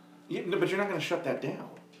 No, but you're not going to shut that down.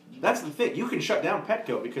 That's the thing. You can shut down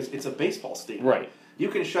Petco because it's a baseball stadium. Right. You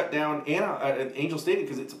can shut down Angel Stadium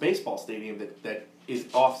because it's a baseball stadium that is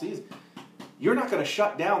off season. You're not going to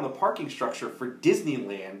shut down the parking structure for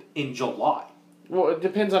Disneyland in July. Well, it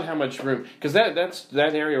depends on how much room, because that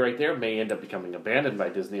area right there may end up becoming abandoned by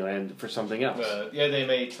Disneyland for something else. They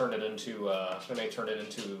may turn it into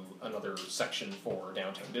another section for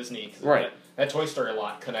downtown Disney. 'Cause Right. That Toy Story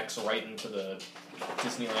lot connects right into the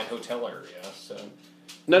Disneyland hotel area. So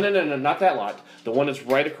No, not that lot. The one that's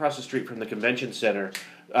right across the street from the convention center,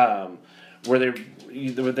 where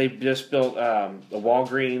they just built a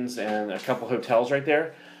Walgreens and a couple hotels right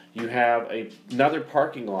there. You have another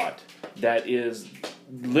parking lot that is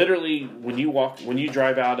literally when you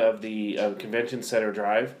drive out of the convention center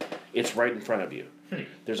drive, it's right in front of you.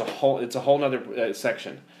 It's a whole nother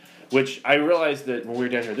section, which I realized that when we were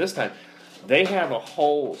down here this time, They have a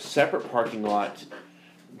whole separate parking lot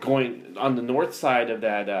going on the north side of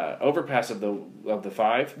that overpass of the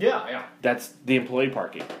 5. Yeah, yeah. That's the employee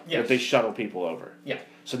parking Yes. that they shuttle people over. Yeah.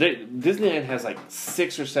 So Disneyland has like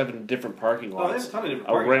 6 or 7 different parking Oh, there's lots a ton of different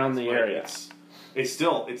parking around lots, the but area.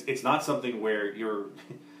 It's not something where you're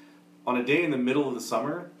on a day in the middle of the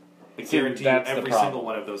summer. I See, guarantee you that's the every problem. single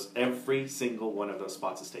one of those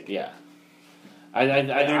spots is taken. Yeah. I And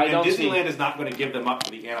don't Disneyland see. is not going to give them up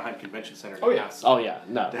to the Anaheim Convention Center. Oh, yeah. Oh yeah,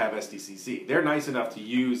 no. To have SDCC, they're nice enough to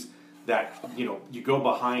use that. You go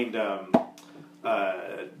behind.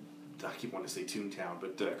 I keep wanting to say Toontown,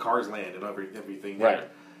 but Cars Land and everything there, Right.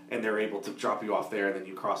 and they're able to drop you off there, and then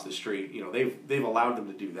you cross the street. They've allowed them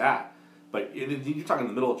to do that. But you're talking in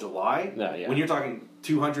the middle of July. No, yeah. When you're talking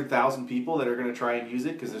 200,000 people that are going to try and use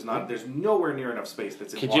it because there's nowhere near enough space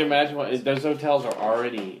that's. Could you imagine what those hotels are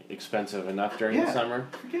already expensive enough during the summer?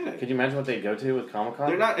 Forget it. Could you imagine what they go to with Comic-Con?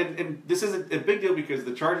 They're not, and this is a big deal because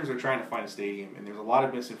the Chargers are trying to find a stadium, and there's a lot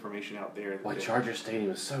of misinformation out there. Why Charger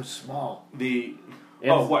Stadium is so small.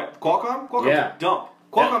 What Qualcomm? Qualcomm's Yeah. a dump.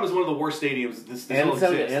 Qualcomm is one of the worst stadiums. This still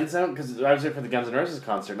exists. And some because I was there for the Guns N' Roses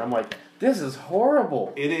concert, and I'm like, this is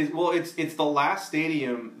horrible. It is. Well, it's the last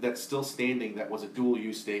stadium that's still standing that was a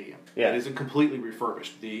dual-use stadium. Yeah. It isn't completely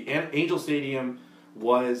refurbished. The Angel Stadium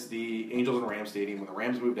was the Angels and Rams Stadium. When the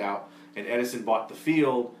Rams moved out and Edison bought the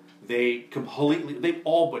field, they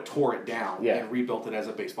all but tore it down Yeah. and rebuilt it as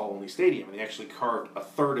a baseball-only stadium. And they actually carved a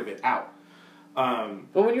third of it out.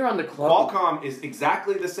 But when you're on the club, Qualcomm is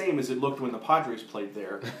exactly the same as it looked when the Padres played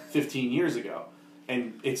there 15 years ago.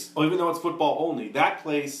 And even though it's football only, that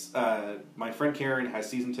place, my friend Karen has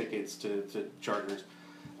season tickets to Chargers,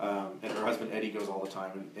 and her husband Eddie goes all the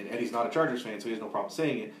time. And Eddie's not a Chargers fan, so he has no problem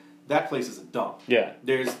saying it. That place is a dump. Yeah.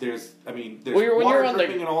 There's When water you're on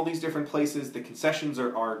dripping in all these different places. The concessions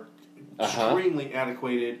are extremely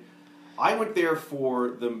antiquated. I went there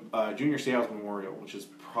for the Junior Seau's Memorial, which is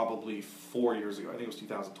probably 4 years ago. I think it was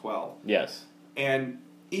 2012. yes, And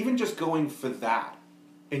even just going for that,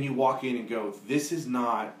 and you walk in and go, this is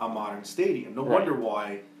not a modern stadium. No Right. wonder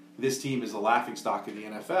why this team is the laughingstock of the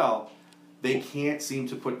NFL. They can't seem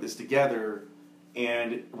to put this together.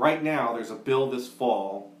 And right now, there's a bill this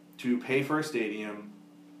fall to pay for a stadium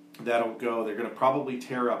that'll go. They're going to probably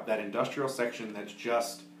tear up that industrial section that's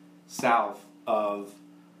just south of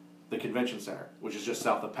the convention center, which is just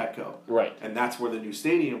south of Petco. right, And that's where the new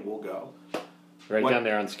stadium will go. right What- down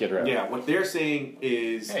there on Skid Row. Yeah, what they're saying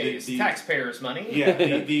is Hey, it's taxpayers' money. Yeah,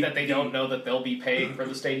 that they don't know that they'll be paying for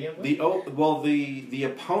the stadium. with. the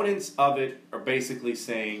opponents of it are basically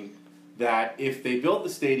saying that if they build the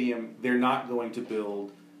stadium, they're not going to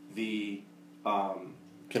build the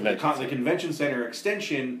convention center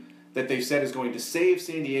extension that they've said is going to save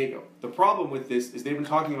San Diego. The problem with this is they've been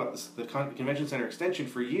talking about the convention center extension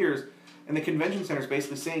for years, and the convention center is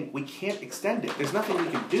basically saying we can't extend it. There's nothing we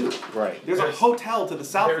can do. Right. There's a hotel to the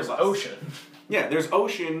south There's of us. ocean. Yeah, there's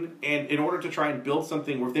ocean, and in order to try and build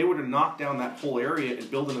something, where if they were to knock down that whole area and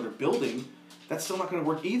build another building, that's still not going to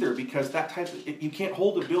work either because you can't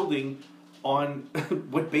hold a building on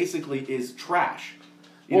what basically is trash.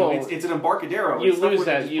 Well, it's an embarcadero. you It's stuff lose where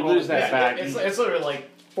they that- just you put all lose the- that Yeah, back. it's literally like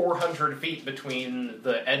 400 feet between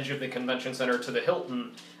the edge of the convention center to the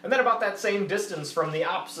Hilton, and then about that same distance from the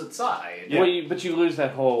opposite side. Yeah. Well, but you lose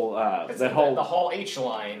that whole It's that the whole Hall H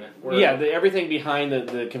line. Where yeah, everything behind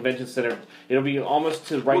the convention center. It'll be almost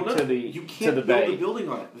to right Well, no, to the you to can't the build bay. a building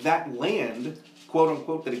on it. That land, quote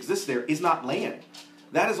unquote, that exists there is not land.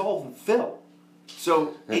 That is all fill.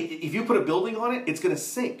 So if you put a building on it, it's going to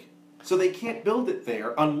sink. So they can't build it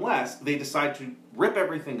there unless they decide to rip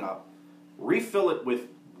everything up, refill it with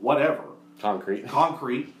whatever,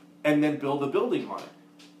 concrete, and then build a building on it.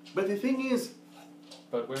 But the thing is,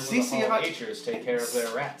 But where will CCI the Hall H'ers take care of their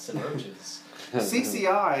rats and roaches?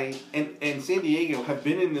 CCI and San Diego have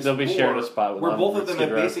been in this They'll be war sharing a spot with where on both of them Skid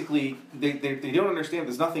have Row. basically they don't understand.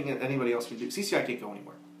 There's nothing that anybody else can do. CCI can't go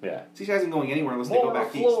anywhere. Yeah, CCI isn't going anywhere unless they go More back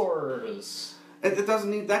east. floors. It doesn't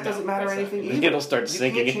need, that doesn't matter that's anything not- either. It'll start You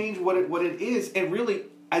sinking. can't change what it is, and really,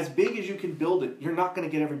 as big as you can build it, you're not going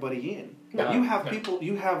to get everybody in. No, you have no. people.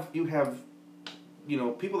 You have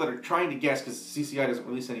people that are trying to guess because CCI doesn't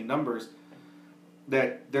release any numbers.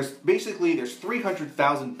 That there's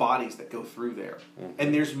 300,000 bodies that go through there,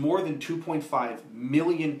 and there's more than 2.5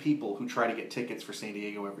 million people who try to get tickets for San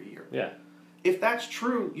Diego every year. yeah. If that's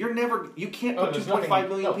true, you can't Oh, put there's 2.5 nothing-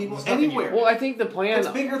 million no, people there's nothing anywhere. Well, I think the plan. It's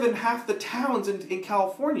bigger than half the towns in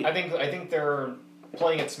California. I think they're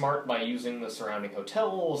playing it smart by using the surrounding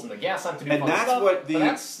hotels and the gas lamp to do And fun that's stuff. what the- but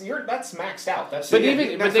that's maxed out. That's But Yeah,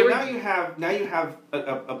 even- now, but they so were- now you have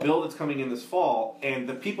a bill that's coming in this fall, and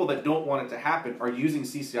the people that don't want it to happen are using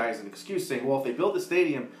CCI as an excuse, saying, "Well, if they build the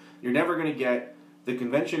stadium, you're never going to get the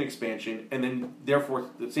convention expansion, and then therefore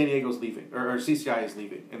San Diego's leaving, or CCI is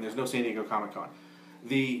leaving, and there's no San Diego Comic Con."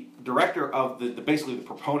 The director of the basically the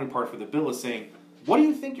proponent part for the bill is saying, "What do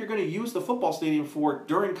you think you're going to use the football stadium for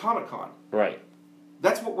during Comic Con? Right.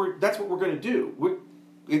 That's what we're going to do. We're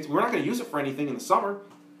not going to use it for anything in the summer.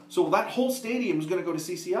 So that whole stadium is going to go to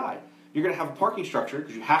CCI. You're going to have a parking structure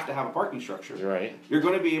because you have to have a parking structure. Right. You're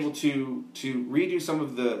going to be able to redo some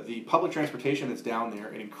of the public transportation that's down there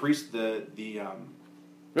and increase the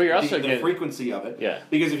Well, you're also the getting, frequency of it. Yeah.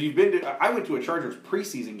 Because if you've been to, I went to a Chargers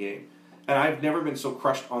preseason game, and I've never been so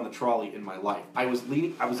crushed on the trolley in my life. I was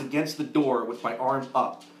against the door with my arm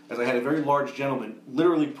up, as I had a very large gentleman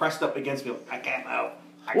literally pressed up against me. Like, I can't out.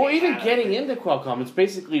 well, even getting into Qualcomm, it's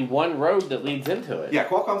basically one road that leads into it. Yeah,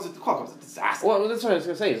 Qualcomm's a disaster. Well, that's what I was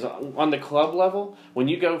gonna say. Is on the club level, when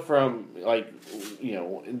you go from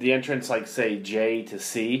the entrance, like say J to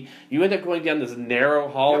C, you end up going down this narrow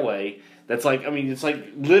hallway. That's like, I mean, it's like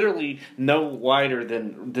literally no wider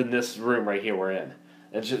than this room right here we're in.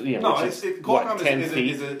 It's just, Qualcomm 10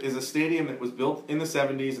 feet. is a stadium that was built in the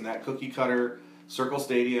 70s, and that cookie cutter circle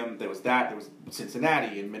stadium. There was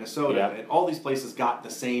Cincinnati and Minnesota, Yeah. and all these places got the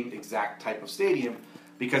same exact type of stadium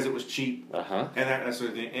because it was cheap. Uh-huh. And that sort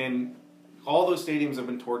of thing. And all those stadiums have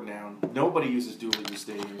been torn down. Nobody uses dual-use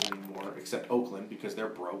stadiums anymore except Oakland because they're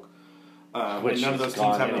broke. Which and none of those is teams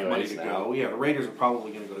gone have enough money anyways to now. go. Yeah, the Raiders are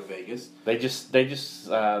probably going to go to Vegas. They just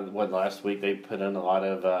last week they put in a lot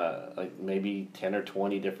of like maybe 10 or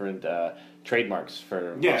 20 different trademarks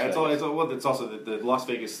for Yeah, Las Vegas. it's also the Las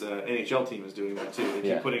Vegas NHL team is doing that too. They keep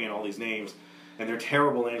Yeah. putting in all these names, and they're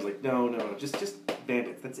terrible names. Like no, just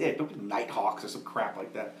Bandits. That's it. Don't do Nighthawks or some crap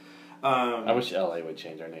like that. I wish LA would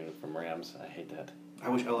change their name from Rams. I hate that. I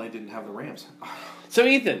wish LA didn't have the Rams. So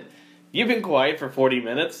Ethan, you've been quiet for 40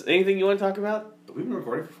 minutes. Anything you want to talk about? We've been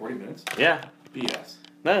recording for 40 minutes. Yeah. BS.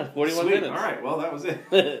 No, 41 Sweet. minutes. All right. Well, that was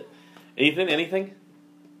it. Ethan, anything?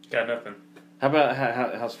 Got nothing. How about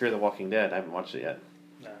how's Fear the Walking Dead? I haven't watched it yet.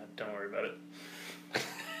 Nah, don't worry about it.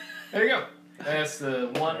 There you go. That's the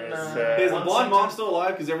one. Is the one blonde mom sentence- still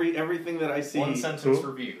alive? Because everything that I see, One sentence Who?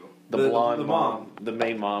 review. The blonde the mom, the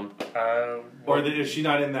main mom. is she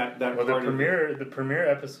not in that well, part the premiere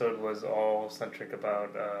episode was all centric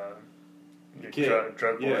about your Kid.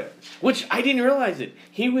 drug boy. Yeah. Which I didn't realize it.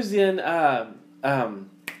 He was in Heart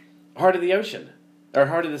of the Ocean or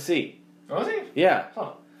Heart of the Sea. Was he? Yeah,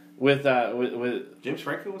 Huh. with James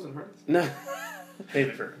Franco wasn't hurt? no,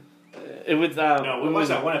 David Byrne. it was No, we watched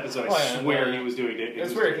that one episode. Oh, I yeah, swear and, he was doing it.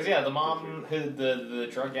 It's weird because the mom, the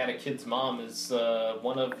drug addict kid's mom is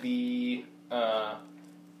one of the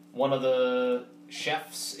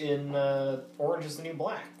chefs in Orange Is the New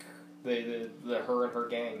Black. The her and her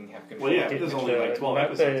gang have control. Well, yeah, but there's only like 12 not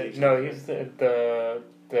episodes. each. No, he's the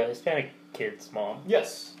Hispanic kid's mom.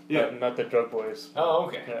 Yes. Yeah. Not the drug boys. Oh,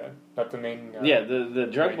 okay. Yeah, not the main. yeah the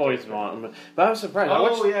drug Right. boys mom. But I was surprised. I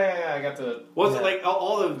watched, Oh yeah. I got the. Was it Yeah. like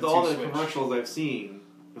all the Switch. commercials I've seen?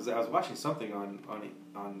 Because I was watching something on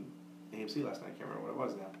AMC last night. I can't remember what it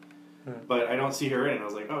was now. But I don't see her in it. I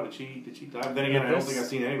was like, oh, did she die? But then again, I don't think I've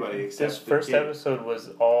seen anybody except This the first kid. episode was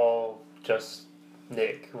all just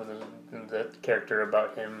Nick, with the character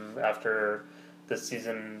about him after the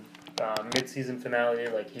season, mid-season finale.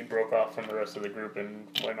 Like he broke off from the rest of the group and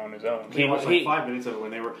went on his own. We watched like he- 5 minutes of it when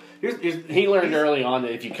they were. he learned early on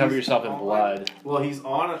that if you cover he's yourself in on- blood, Well, he's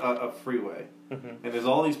on a freeway, Mhm. and there's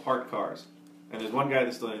all these parked cars, and there's one guy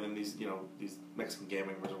that's still in, and these these Mexican gang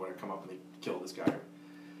members or whatever come up and they kill this guy.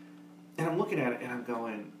 And I'm looking at it and I'm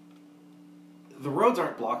going, the roads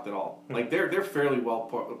aren't blocked at all. Like they're fairly well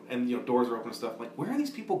parked, and doors are open and stuff. Like, where are these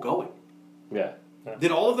people going? yeah.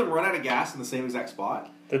 Did all of them run out of gas in the same exact spot?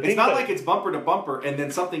 The It's thing not that- like it's bumper to bumper and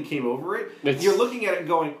then something came over it. It's- You're looking at it and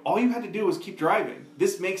going, all you had to do was keep driving.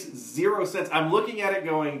 This makes zero sense. I'm looking at it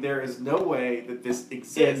going, there is no way that this It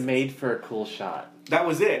exists. made for a cool shot. That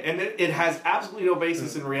was it. And it has absolutely no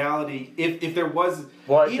basis in reality. If there was,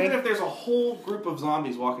 Well, I even think- if there's a whole group of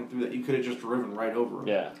zombies walking through that, you could have just driven right over them.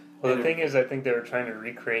 Yeah. Well, And the thing is, I think they were trying to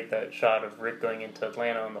recreate that shot of Rick going into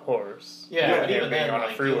Atlanta on the horse. Yeah, Yeah, but they're even being then, on a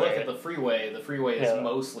like, you look freeway. at the freeway. The freeway is Yeah.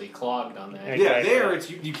 mostly clogged on that. Yeah, Exactly. there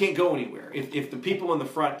it's you can't go anywhere. If the people in the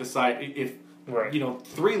front decide if Right.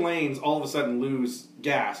 3 lanes all of a sudden lose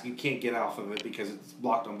gas, you can't get off of it because it's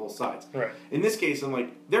blocked on both sides. Right. In this case, I'm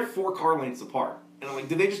like, they're 4 car lengths apart, and I'm like,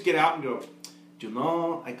 did they just get out and go,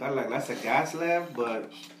 I got like lots of gas left,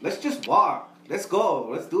 but let's just walk. Let's go.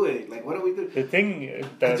 Let's do it. Like, what do we do? The thing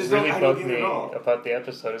that really bugged me about the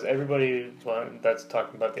episode is everybody that's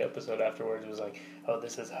talking about the episode afterwards was like, oh,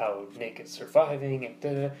 this is how Nick is surviving, and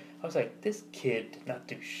da-da. I was like, this kid did not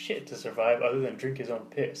do shit to survive other than drink his own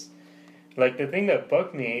piss. Like, the thing that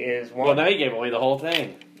bugged me is... Well, now you gave away the whole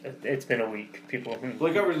thing. It's been a week. People...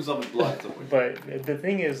 Well, he covers himself in blood. But the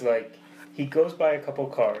thing is, like, he goes by a couple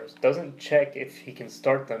cars, doesn't check if he can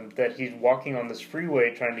start them, that he's walking on this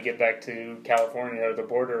freeway trying to get back to California or the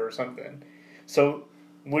border or something. So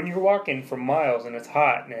when you're walking for miles and it's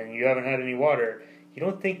hot and you haven't had any water, you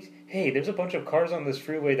don't think, hey, there's a bunch of cars on this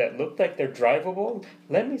freeway that look like they're drivable.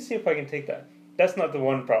 Let me see if I can take that. That's not the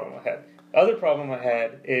one problem I had. The other problem I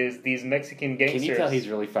had is these Mexican gangsters. Can you tell he's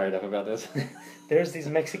really fired up about this? There's these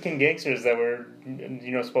Mexican gangsters that were,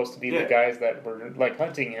 supposed to be the guys that were, like,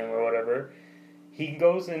 hunting him or whatever. He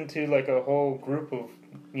goes into, like, a whole group of,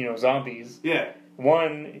 zombies. Yeah.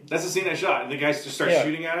 One... That's the scene I shot. And the guys just start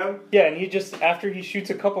shooting at him? Yeah, and he just, after he shoots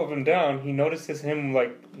a couple of them down, he notices him,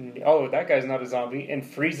 like, oh, that guy's not a zombie, and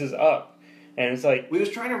freezes up. And it's like... He was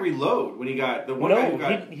trying to reload when he got... The one no, guy who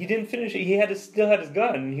got... he didn't finish it. He still had his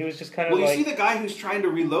gun, and he was just kind of Well, you see the guy who's trying to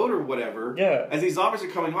reload or whatever, as these zombies are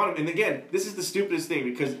coming on him. And again, this is the stupidest thing,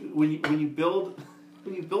 because when you build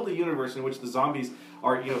a universe in which the zombies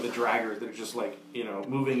are, the draggers that are just like,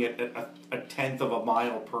 moving at a tenth of a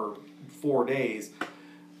mile per 4 days,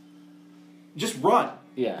 just run.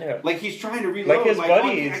 Yeah. Like, he's trying to reload. Like his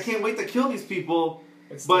buddies. I can't wait to kill these people.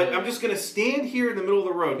 I'm just going to stand here in the middle of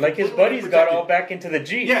the road. Like his buddies got all back into the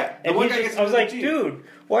Jeep. Yeah. And I was like, dude,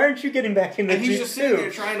 why aren't you getting back in the Jeep? And he's just sitting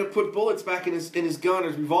there trying to put bullets back in his gun or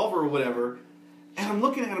his revolver or whatever. And I'm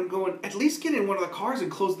looking at him going, at least get in one of the cars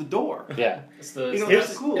and close the door. Yeah. It's the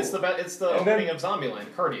that's cool. It's the opening of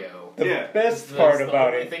Zombieland, cardio. The best part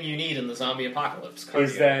about it... the thing you need in the zombie apocalypse, cardio.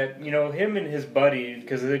 Is that, him and his buddy,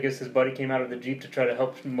 because I guess his buddy came out of the Jeep to try to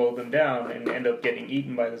help mow them down and end up getting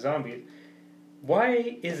eaten by the zombies.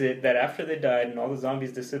 Why is it that after they died and all the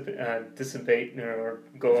zombies dissipate or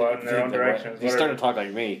go out in their own directions? He's starting to talk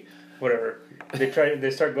like me. Whatever. They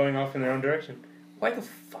start going off in their own direction. Why the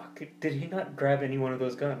fuck did he not grab any one of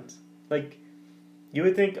those guns? Like, you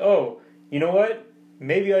would think, oh, you know what?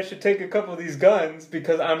 Maybe I should take a couple of these guns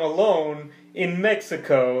because I'm alone in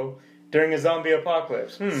Mexico during a zombie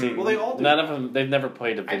apocalypse. See, well, they all do. None of them. They've never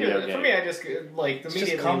played a video game. For me, I just like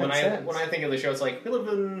immediately when I think of the show, it's like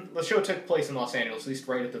the show took place in Los Angeles, at least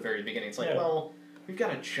right at the very beginning. It's like, well, we've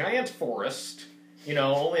got a giant forest,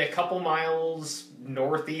 only a couple miles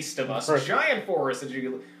northeast of us. Giant forest.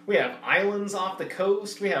 We have islands off the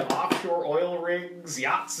coast. We have offshore oil rigs,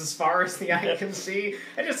 yachts as far as the eye can see.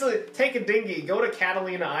 And just take a dinghy, go to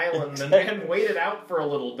Catalina Island, and wait it out for a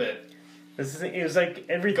little bit. It was like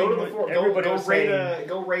everything. Go to the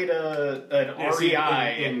go raid an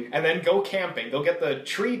REI and then go camping. Go get the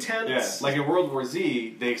tree tents. Yeah, like in World War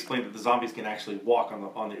Z, they explained that the zombies can actually walk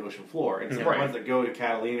on the ocean floor, and so the ones that go to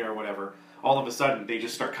Catalina or whatever, all of a sudden they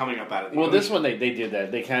just start coming up out of the ocean. This one they did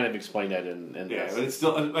that. They kind of explained that in this. But it's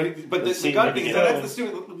still. But the gun thing. So that's the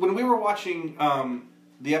stupid. When we were watching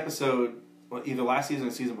the episode, either last season or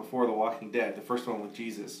the season before, The Walking Dead, the first one with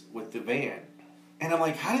Jesus with the van. And I'm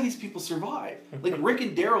like, how do these people survive? Like, Rick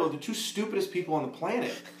and Daryl are the two stupidest people on the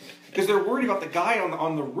planet. Because they're worried about the guy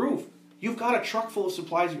on the roof. You've got a truck full of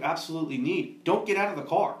supplies you absolutely need. Don't get out of the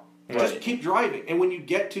car. Just keep driving. And when you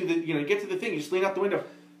get to the thing, you just lean out the window.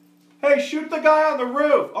 Hey, shoot the guy on the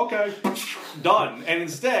roof. Okay. Done. And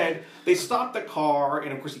instead, they stop the car,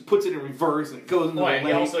 and of course he puts it in reverse, and it goes into the lane.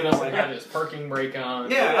 He also doesn't have his parking brake on.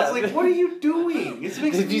 Yeah, I was like, what are you doing? It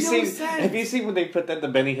makes no sense. Have you seen when they put that to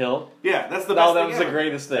Benny Hill? Yeah, that's the best thing that was the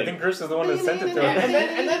greatest thing. I think Bruce is the one that sent it to him.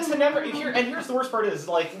 And that's the never... And here's the worst part is,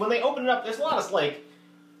 like, when they open it up, there's a lot of, like,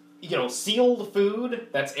 sealed food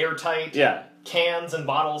that's airtight. Yeah. Cans and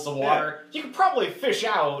bottles of water. Yeah. You could probably fish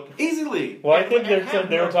out easily. Well, I think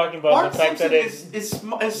they were talking about Bart the fact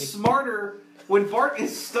Simpson that is smarter. When Bart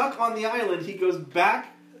is stuck on the island, he goes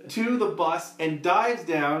back to the bus and dives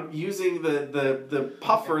down using the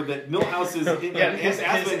puffer that Milhouse is in his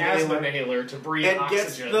asthma inhaler to breathe and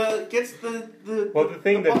oxygen. gets the well, the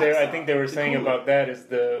thing that I think they were saying about that is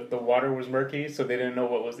the water was murky, so they didn't know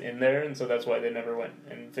what was in there, and so that's why they never went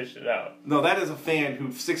and fished it out. No, that is a fan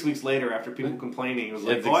who 6 weeks later, after people complaining, was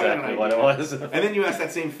like, "That's exactly what it was." And then you ask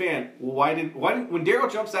that same fan, well, why didn't when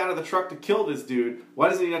Daryl jumps out of the truck to kill this dude, why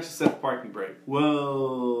doesn't he not just set the parking brake?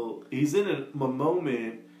 Well, he's in a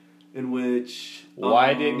moment in which...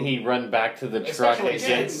 Why didn't he run back to the truck again?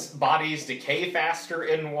 Since bodies decay faster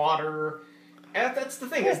in water. And that's the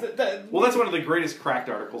thing. Is that well, that's one of the greatest cracked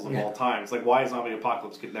articles of all time. It's like, why a zombie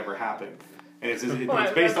apocalypse could never happen. and it's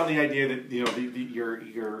based on the idea that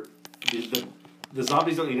the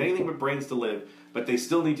zombies don't need anything but brains to live, but they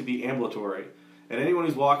still need to be ambulatory. And anyone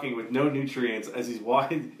who's walking with no nutrients as he's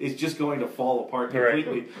walking is just going to fall apart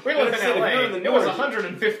completely. We live in LA. It was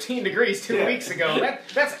 115 degrees 2 weeks ago.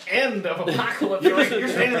 That's end of apocalypse. You're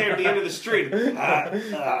standing there at the end of the street.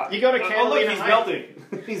 You go to Catalina. He's melting.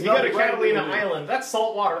 You go to Catalina Island. That's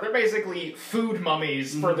salt water. They're basically food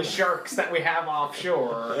mummies for the sharks that we have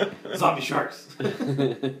offshore. Zombie sharks.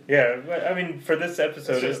 Yeah, I mean, for this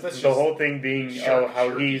episode, the whole thing being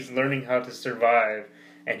how he's learning how to survive.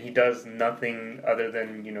 And he does nothing other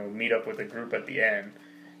than, meet up with a group at the end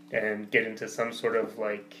and get into some sort of,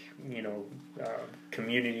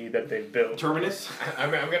 community that they've built. Terminus?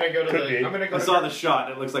 I'm going to go to I saw the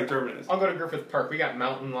shot. It looks like Terminus. I'll go to Griffith Park. We got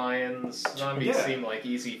mountain lions. Zombies seem like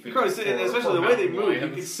easy food. Especially the way they move. You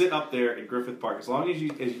can sit up there in Griffith Park as long as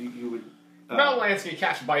you would... mountain lions can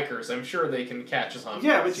catch bikers. I'm sure they can catch zombies.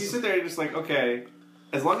 Yeah, but you sit there and just like, okay...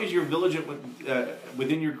 As long as you're vigilant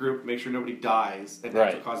within your group, make sure nobody dies and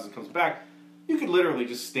natural causes comes back, you could literally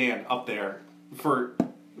just stand up there for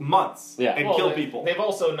months and kill people. They've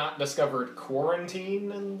also not discovered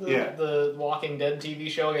quarantine in the Walking Dead TV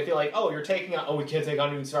show. I feel like, you're taking on... we can't take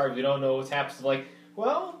on new survivors. We don't know what's happened. It's like,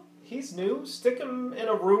 well, he's new. Stick him in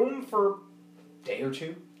a room for a day or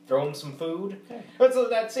two. Throw him some food. Okay. But so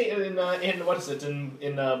that's in what is it?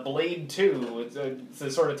 In Blade 2, it's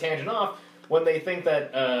a sort of tangent off. When they think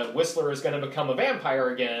that Whistler is going to become a vampire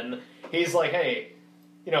again, he's like, hey,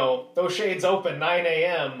 those shades open 9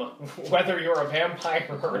 a.m., whether you're a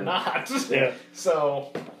vampire or not. Yeah.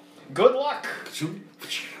 So, good luck.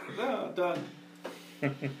 Done.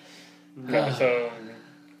 So,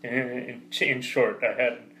 in short, I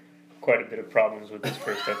had quite a bit of problems with this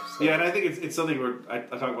first episode. Yeah, and I think it's something where I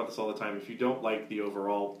talk about this all the time. If you don't like the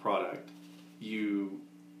overall product,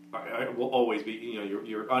 I will always be,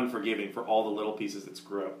 you're unforgiving for all the little pieces that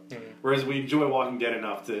screw up. Mm-hmm. Whereas we enjoy Walking Dead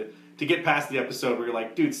enough to get past the episode where you're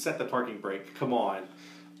like, dude, set the parking brake. Come on.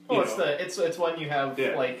 Well, it's when you have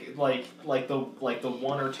like the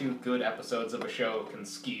one or two good episodes of a show can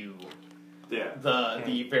skew. Yeah.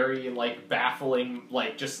 The very baffling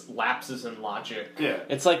just lapses in logic. Yeah.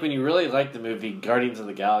 It's like when you really like the movie Guardians of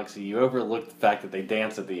the Galaxy, you overlook the fact that they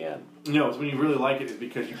dance at the end. No, it's when you really like it is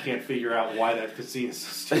because you can't figure out why that scene is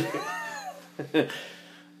so stupid.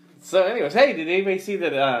 So, anyways, hey, did anybody see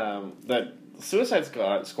that that Suicide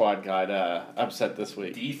Squad got upset this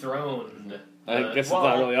week? Dethroned. I guess it's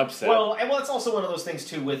not really upset. Well, it's also one of those things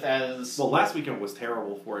too. Last weekend was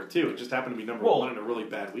terrible for it too. It just happened to be number one in a really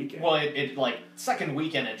bad weekend. Well, it second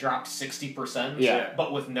weekend it dropped 60%. Yeah.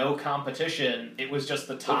 But with no competition, it was just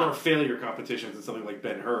the top. There were failure competitions in something like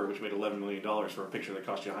Ben-Hur, which made $11 million for a picture that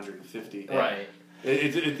cost you $150. Right.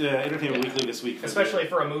 It's Entertainment Weekly this week, especially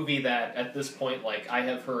for a movie that at this point, I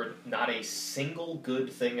have heard not a single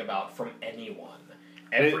good thing about from anyone.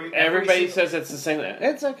 Everybody says it's the same.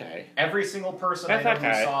 It's okay. Every single person I know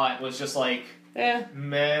who saw it was just like, meh.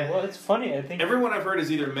 Well, it's funny. I think everyone I've heard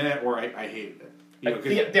is either meh or I hated it. And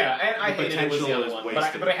I hated it was the other one.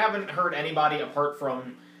 But I haven't heard anybody apart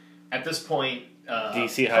from, at this point,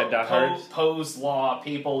 DC diehards, Poe's Law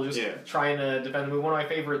people just trying to defend the movie. One of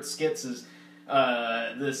my favorite skits is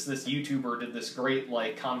this YouTuber did this great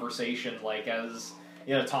conversation as.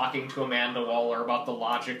 Talking to Amanda Waller about the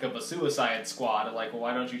logic of a Suicide Squad,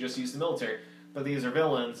 why don't you just use the military? But these are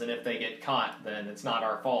villains, and if they get caught, then it's not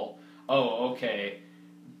our fault. Oh, okay.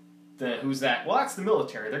 Then who's that? Well, that's the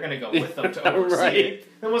military. They're going to go with them to oversee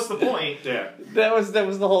it. Then what's the point? Yeah. That was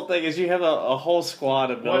the whole thing. Is you have a whole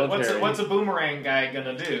squad of military. What's a boomerang guy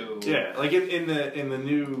going to do? Yeah, in the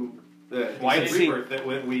new. Rebirth that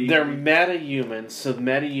they're meta-humans, so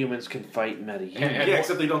meta-humans can fight meta-humans.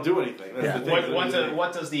 Except they don't do anything. That's the thing.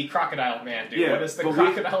 What does the Crocodile Man do? What is the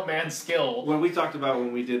Crocodile Man's skill? What we talked about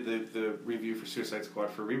when we did the review for Suicide Squad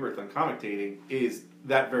for Rebirth on Commentating is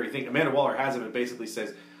that very thing. Amanda Waller has him and basically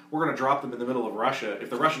says, we're going to drop them in the middle of Russia. If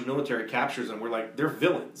the Russian military captures them, we're like, they're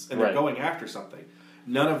villains, and they're going after something.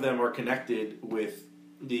 None of them are connected with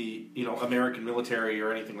the American military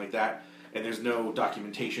or anything like that. And there's no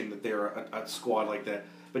documentation that they're a squad like that.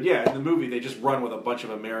 But yeah, in the movie, they just run with a bunch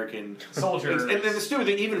of American soldiers. And then the stupid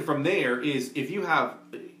thing, even from there, is if you have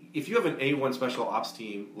an A1 special ops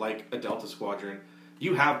team like a Delta Squadron,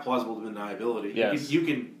 you have plausible deniability. Yes. You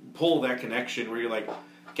can pull that connection where you're like,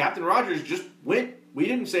 Captain Rogers just went. We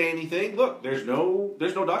didn't say anything. Look, there's no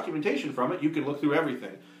documentation from it. You can look through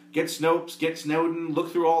everything. get Snopes, get Snowden,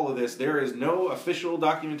 look through all of this. There is no official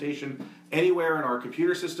documentation anywhere in our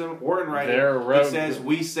computer system or in writing that says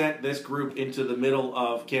we sent this group into the middle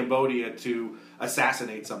of Cambodia to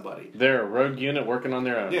assassinate somebody. They're a rogue unit working on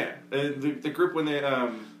their own. Yeah, the group when they I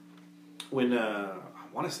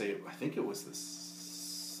want to say, I think it was the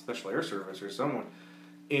Special Air Service or someone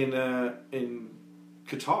in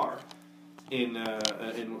Qatar, or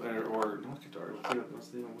not Qatar. What's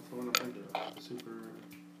the one I'm thinking of?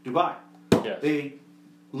 Dubai. Yes. They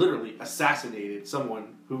literally assassinated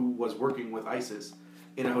someone who was working with ISIS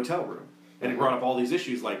in a hotel room, and it brought up all these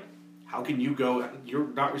issues like, how can you go? You're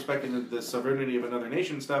not respecting the sovereignty of another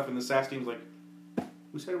nation and stuff. And the SAS team's like,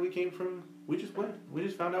 who said we came from? We just went. We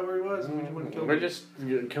just found out where he was. And we just went and killed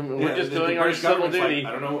him. We're just doing our civil duty.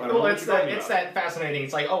 Like, I don't know. Well, it's that fascinating.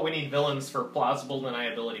 It's like, oh, we need villains for plausible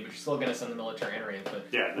deniability, but you're still going to send the military in But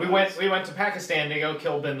yeah, we went to Pakistan to go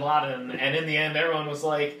kill Bin Laden, and in the end, everyone was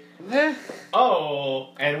like, Eh.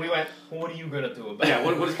 oh, and we went, what are you going to do about it? Yeah,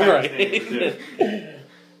 what is Pakistan going to do?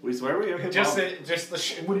 We swear we have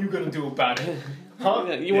what are you going to do about it? Huh?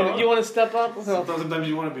 You want to step up? Sometimes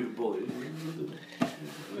you want to be the bully.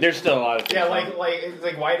 There's still a lot of things. Yeah, like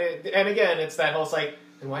why did? And again, it's that whole like,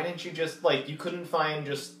 and why didn't you just you couldn't find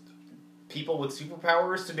just people with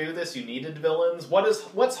superpowers to do this? You needed villains.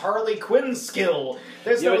 What's Harley Quinn's skill?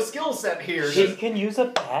 There's no skill set here. She can use a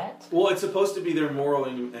bat. Well, it's supposed to be their moral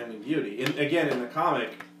ambiguity. And again, in the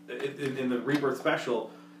comic, in the Rebirth special,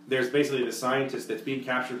 there's basically the scientist that's being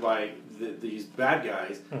captured by these bad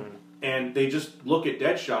guys. And they just look at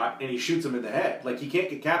Deadshot, and he shoots him in the head. Like, he can't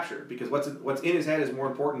get captured, because what's in his head is more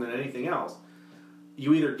important than anything else.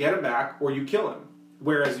 You either get him back, or you kill him.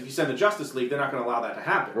 Whereas if you send the Justice League, they're not going to allow that to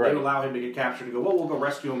happen. Right. They allow him to get captured and go, well, we'll go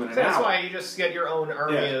rescue him in an hour. That's why you just get your own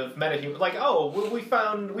army of metahumans. Like, oh, well, we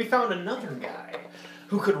found another guy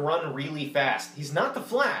who could run really fast. He's not the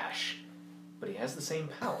Flash, but he has the same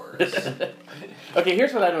powers. Okay,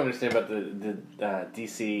 here's what I don't understand about the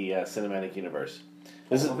DC cinematic universe.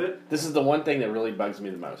 This is the one thing that really bugs me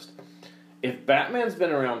the most. If Batman's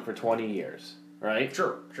been around for 20 years, right?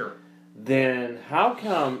 Sure. Then how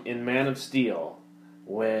come in Man of Steel,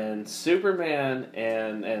 when Superman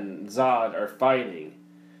and Zod are fighting,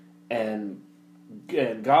 and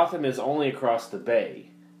Gotham is only across the bay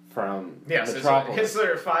from Metropolis? It's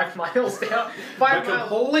there 5 miles down. 5 miles.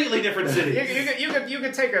 Completely different cities. You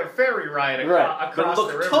could take a ferry ride across but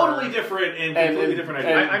look the river. totally different and completely different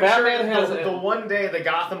ideas. I'm Batman sure the one day the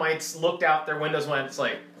Gothamites looked out their windows and went, it's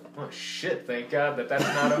like, oh shit, thank God that's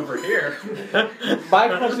not over here. My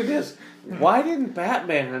question is, why didn't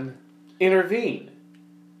Batman intervene?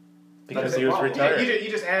 Because he was retired.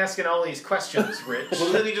 You just asking all these questions, Rich.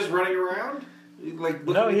 Well, isn't he just running around? Like,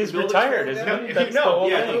 no, he's retired, isn't he? That's the whole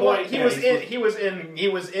thing. He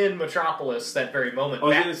was in Metropolis that very moment.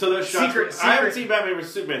 So those shots. I haven't seen Batman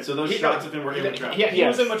vs Superman, so those shots of him were in Metropolis. Yeah, he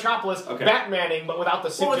was in Metropolis, Batmaning, but without the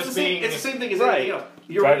suit being. It's the same thing as anything else.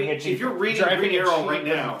 If you're reading Green Arrow right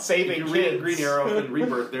now, saving kids. Green Arrow and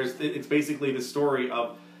Rebirth, it's basically the story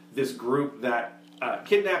of this group that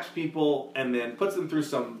kidnaps people and then puts them through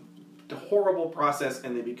some horrible process,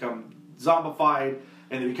 and they become zombified,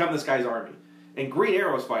 and they become this guy's army. And Green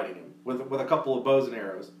Arrow's fighting him with a couple of bows and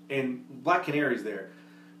arrows, and Black Canary's there.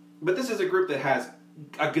 But this is a group that has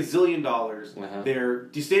a gazillion dollars. They're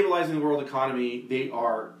destabilizing the world economy.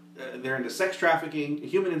 They're into sex trafficking,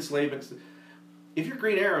 human enslavement. If you're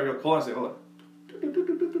Green Arrow, you'll call and say, hold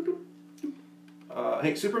on.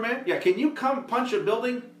 Hey, Superman? Yeah, can you come punch a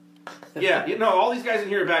building? Yeah, all these guys in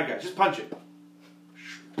here are bad guys. Just punch it.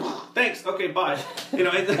 Thanks. Okay, bye.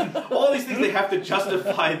 All these things they have to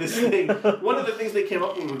justify this thing. One of the things they came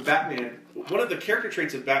up with Batman, one of the character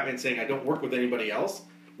traits of Batman saying, I don't work with anybody else,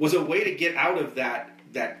 was a way to get out of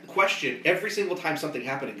that question every single time something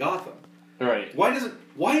happened in Gotham. Right.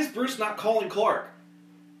 Why is Bruce not calling Clark?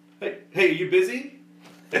 Hey, are you busy?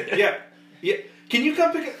 Yeah. Can you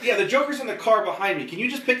come pick it? Yeah, the Joker's in the car behind me. Can you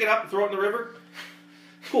just pick it up and throw it in the river?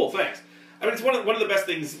 Cool, thanks. I mean, it's one of the best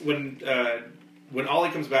things when Ollie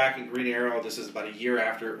comes back in Green Arrow. This is about a year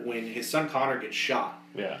after when his son Connor gets shot.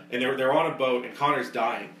 Yeah. And they're on a boat and Connor's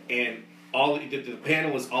dying, and Ollie, the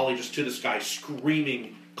panel is Ollie just to the sky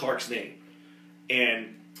screaming Clark's name,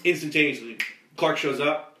 and instantaneously Clark shows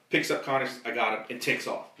up picks up Connor, I got him, and takes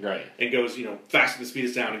off. Right. And goes, faster than speed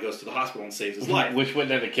is down and goes to the hospital and saves his life. Which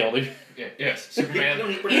wouldn't have killed him. Yeah, yes,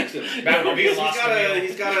 Superman. He protects him. Batman He's lost the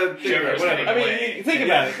wheel. got a whatever. I mean, think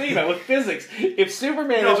about it. With physics, if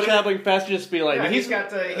Superman is traveling faster than speed light, Yeah, he's got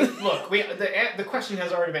the question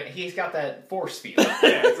has already been. He's got that force field.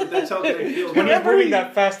 That's how they feel. When he's moving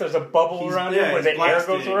that fast, there's a bubble around him where the air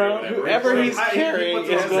goes around. Whoever he's carrying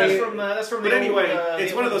is going. That's from the But anyway, old,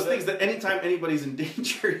 it's one of those things that anytime anybody's in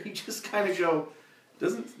danger, you just kind of go,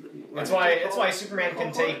 That's why Superman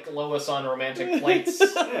can take Lois on romantic flights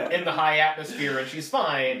in the high atmosphere and she's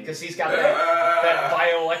fine because he's got that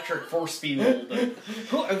bioelectric force field.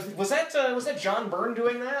 Was that John Byrne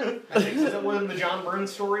doing that? I think that was in the John Byrne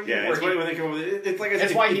story. Yeah, it's funny when they come up with it. It's like I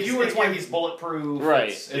said, It's why he's bulletproof.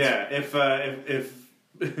 Right.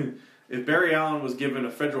 If Barry Allen was given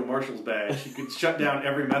a federal marshal's badge, he could shut down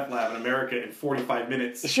every meth lab in America in 45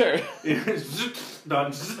 minutes. Sure.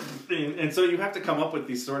 Done. And so you have to come up with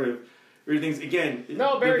these sort of weird things. Again,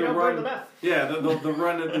 no, Barry, don't burn the meth. Yeah, the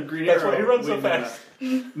run of the Green That's Arrow. why he runs so fast.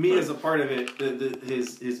 Me as a part of it,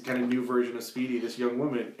 his kind of new version of Speedy, this young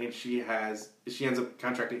woman, and she ends up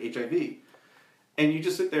contracting HIV. And you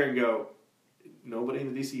just sit there and go, nobody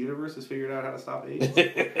in the DC universe has figured out how to stop AIDS.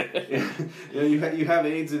 You have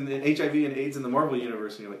AIDS and HIV and AIDS in the Marvel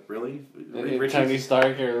universe, and you're like, really? Tony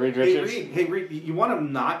Stark or Reed Richards? Hey, Reed, you want to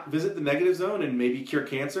not visit the negative zone and maybe cure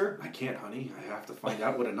cancer? I can't, honey. I have to find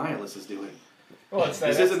out what a nihilist is doing. Well, this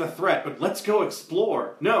isn't a threat, but let's go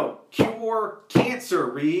explore. No, cure cancer,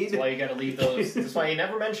 Reed. That's why you got to leave those. That's why you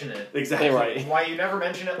never mention it. Exactly. Right. Why you never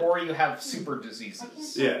mention it, or you have super diseases. I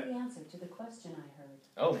can't find the answer to the question I heard.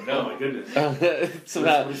 Oh no! Oh my goodness!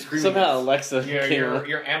 somehow Alexa.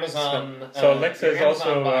 Your Amazon. So Alexa is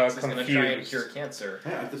also box is going to try and confused. cure cancer.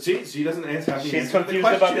 Yeah, she doesn't answer. She's confused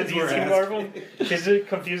about the DC Marvel. She's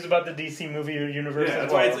confused about the DC movie universe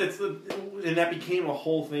as well. That's why and that became a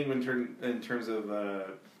whole thing in terms of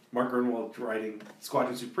Mark Gruenwald writing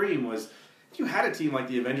Squadron Supreme was. If you had a team like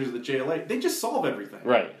the Avengers of the JLA, they just solve everything.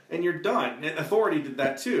 Right. And you're done. And Authority did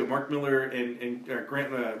that too. Mark Miller and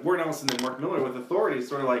Warren Ellison and Mark Miller with Authority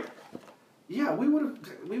sort of like, yeah, we would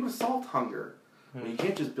have solved hunger. Well, you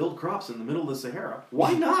can't just build crops in the middle of the Sahara.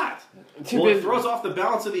 Why not? Well, it throws off the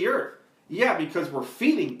balance of the earth. Yeah, because we're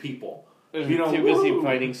feeding people. Too busy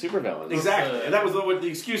fighting supervillains. Exactly. And that was what the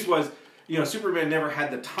excuse was. Superman never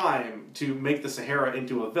had the time to make the Sahara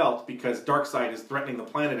into a veldt because Darkseid is threatening the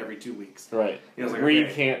planet every 2 weeks. Right. Like, Reed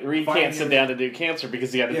can't sit down to do cancer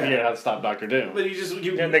because he got to figure out how to stop Doctor Doom. But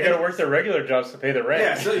and they got to work their regular jobs to pay the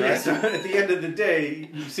rent. So at the end of the day,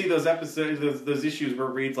 you see those episodes, those issues where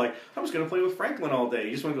Reed's like, "I'm just going to play with Franklin all day."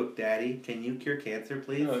 You just want to go, "Daddy, can you cure cancer,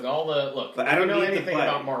 please?" Look, I don't know anything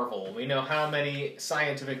about Marvel. We know how many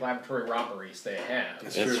scientific laboratory robberies they have.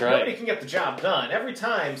 That's right. Nobody can get the job done. Every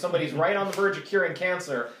time somebody's right on the verge of curing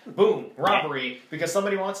cancer, boom, robbery, because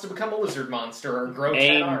somebody wants to become a lizard monster or grow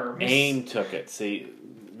 10 arms. AIM took it. See,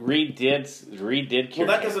 Reed did cure Well,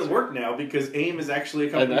 that cancer. doesn't work now because AIM is actually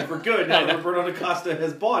a company for good now that Roberto DaCosta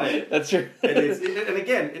has bought it. That's true. And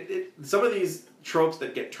again, some of these tropes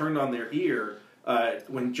that get turned on their ear,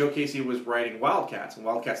 when Joe Casey was writing Wildcats, and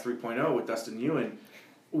Wildcats 3.0 with Dustin Ewan,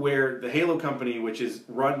 where the Halo company, which is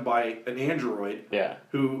run by an android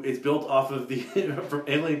who is built off of from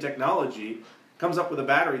alien technology, comes up with a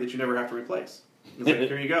battery that you never have to replace. It's like,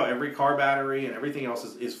 here you go. Every car battery and everything else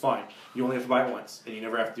is fine. You only have to buy it once, and you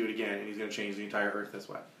never have to do it again. And he's going to change the entire Earth this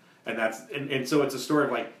way. And so it's a story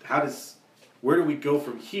of like, where do we go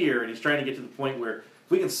from here? And he's trying to get to the point where if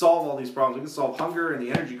we can solve all these problems, we can solve hunger and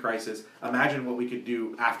the energy crisis. Imagine what we could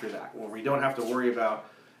do after that, where we don't have to worry about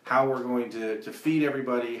how we're going to feed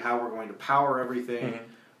everybody, how we're going to power everything. Mm-hmm.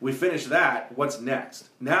 We finish that. What's next?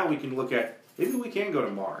 Now we can look at. Maybe we can go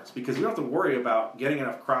to Mars, because we don't have to worry about getting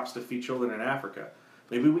enough crops to feed children in Africa.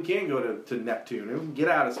 Maybe we can go to Neptune, and we can get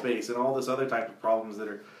out of space, and all this other type of problems that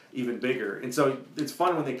are even bigger. And so it's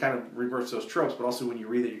fun when they kind of reverse those tropes, but also when you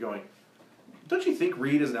read it, you're going, don't you think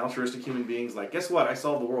Reed is an altruistic human being? He's like, guess what? I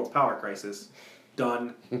solved the world's power crisis.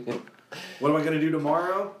 Done. What am I going to do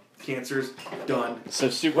tomorrow? Cancer's done. So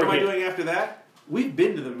what am I doing after that? We've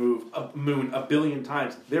been to the moon a billion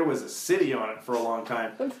times. There was a city on it for a long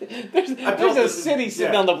time. There's a city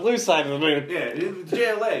sitting on the blue side of the moon. Yeah, in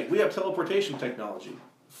JLA, we have teleportation technology.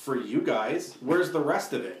 For you guys, where's the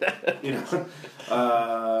rest of it?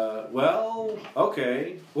 Well,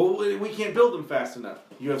 okay. Well, we can't build them fast enough.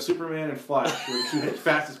 You have Superman and Flash, who are the two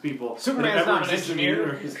fastest people. Superman's not an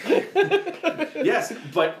engineer. Yes,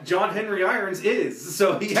 but John Henry Irons is,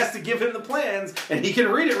 so he has to give him the plans, and he can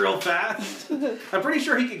read it real fast. I'm pretty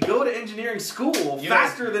sure he could go to engineering school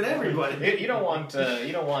faster than everybody. You don't want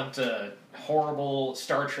horrible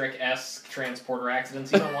Star Trek-esque transporter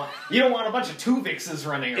accidents. You don't want a bunch of Tuvixes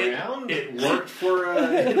running around. It worked for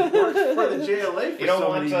the JLA for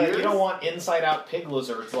so many years. You don't want inside-out pig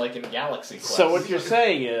lizards like in Galaxy Quest. So what you're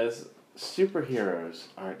saying is superheroes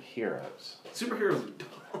aren't heroes. Superheroes are dumb.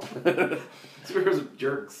 Superheroes are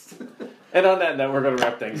jerks. And on that note, we're going to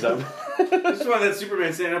wrap things up. I just want that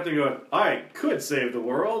Superman standing up there going, I could save the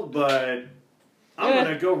world, but I'm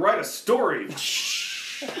going to go write a story.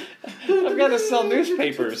 I've got to sell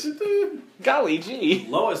newspapers. Golly gee.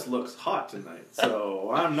 Lois looks hot tonight,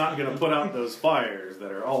 so I'm not going to put out those fires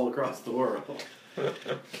that are all across the world.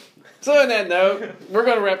 So on that note, we're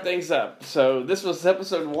going to wrap things up. So this was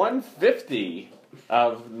episode 150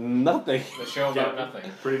 of Nothing. The show about nothing.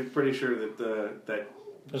 Pretty sure that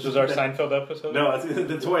This was our Seinfeld episode? No,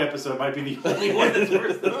 the toy episode might be the only one that's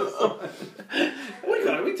worse than this one.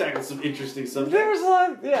 We tackled some interesting subjects. There was a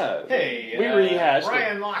lot, yeah. Hey, we rehashed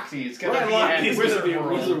Ryan it. Lochte's going to be at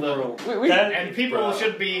Wizard World. And people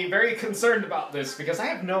should be very concerned about this because I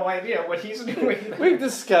have no idea what he's doing. We've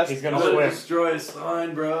discussed. He's I'm going going to to swim. destroy his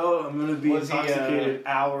sign, bro. I'm going to be intoxicated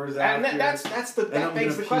hours after. And that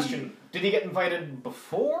begs the question: did he get invited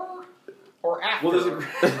before or after? Well,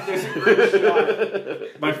 there's a great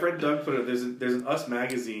shot. My friend Doug put it. There's an Us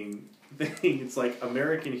magazine thing. It's like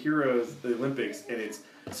American Heroes, the Olympics, and it's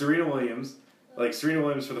Serena Williams. Like Serena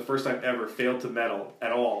Williams, for the first time ever, failed to medal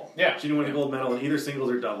at all. Yeah, she didn't win a gold medal in either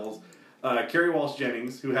singles or doubles. Kerry Walsh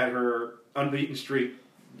Jennings, who had her unbeaten streak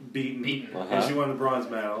beaten. And she won the bronze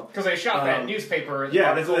medal. Because they shot that newspaper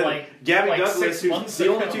article Gabby Douglas, 6 months the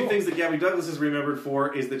ago. only two things that Gabby Douglas is remembered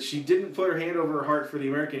for is that she didn't put her hand over her heart for the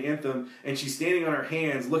American anthem, and she's standing on her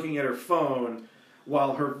hands looking at her phone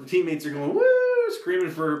while her teammates are going, woo,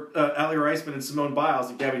 screaming for Ali Reisman and Simone Biles,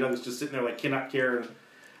 and Gabby Douglas just sitting there like, cannot care.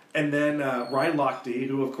 And then Ryan Lochte,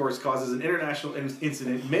 who of course causes an international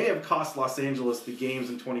incident, may have cost Los Angeles the games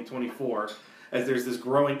in 2024, as there's this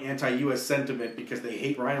growing anti-U.S. sentiment because they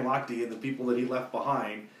hate Ryan Lochte and the people that he left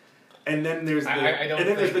behind. And then there's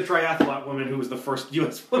there's the triathlon woman who was the first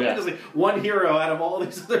U.S. woman. Yeah. Just like one hero out of all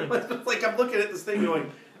these other ones. It's like I'm looking at this thing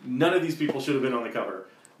going, none of these people should have been on the cover.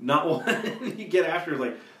 Not one. You get after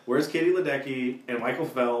like, where's Katie Ledecky and Michael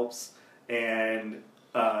Phelps and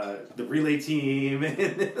the relay team?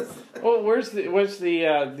 Well, where's the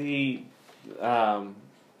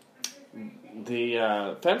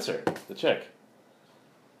fencer, the chick?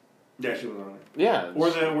 Yeah, she was on it. Yeah, or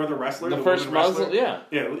the wrestler, the first Muslim, yeah,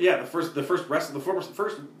 the first wrestler, the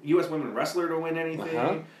first U.S. women wrestler to win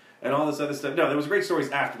anything, and all this other stuff. No, there was great stories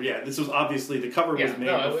after, but yeah, this was obviously the cover was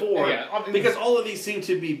made before because all of these seem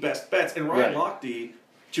to be best bets. And Ryan Lochte,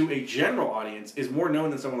 to a general audience, is more known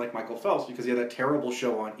than someone like Michael Phelps because he had that terrible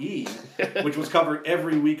show on E, which was covered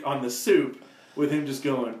every week on The Soup, with him just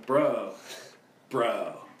going, bro.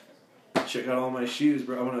 Check out all my shoes,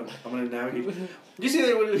 bro. I'm gonna navigate. Did you see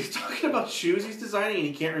that when he's talking about shoes he's designing and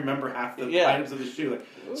he can't remember half the items of the shoe? Like,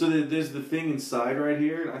 so there's the thing inside right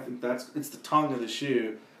here, and I think it's the tongue of the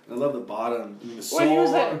shoe. I love the bottom. I mean, the sole.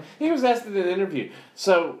 Well, he was asked in an interview.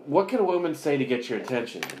 So, what can a woman say to get your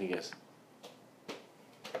attention? And he goes,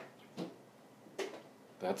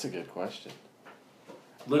 "That's a good question."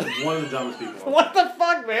 Look, one of the dumbest people. What the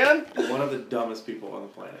fuck, man? One of the dumbest people on the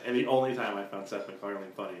planet, and the only time I found Seth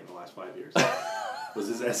MacFarlane funny in the last 5 years was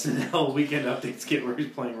his SNL Weekend Update skit where he's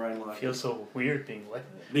playing Ryan Lochte. Feels so weird being wet.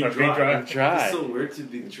 Being dry. It's so weird to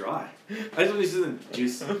be dry. I just want to see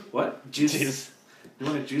juice. What? Juice. You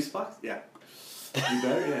want a juice box? Yeah. You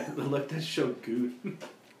better? Yeah. Let that show Goon.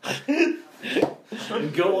 And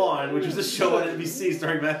Go On, which was a show on NBC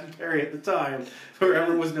starring Matthew Perry at the time,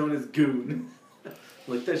 wherever was known as Goon.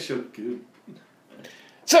 Like that show Goon.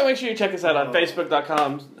 So make sure you check us out on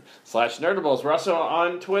Facebook.com/Nerdables. We're also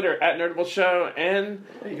on Twitter at Nerdables Show and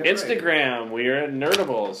Instagram. We are at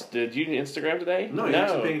Nerdables. Did you Instagram today? No, you're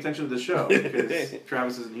actually paying attention to the show because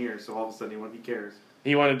Travis isn't here, so all of a sudden he cares.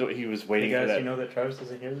 He was waiting guys, for that. You know that Travis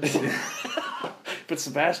isn't here this week? But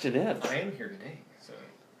Sebastian is. I am here today, so.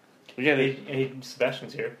 Yeah, Hey,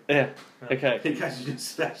 Sebastian's here. Yeah. Okay. Hey guys, you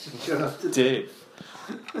just Sebastian showed up today. Dude.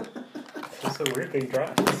 It's so weird being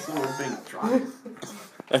dry. So we're being dry.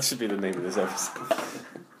 That should be the name of this episode.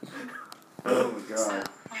 Oh my god.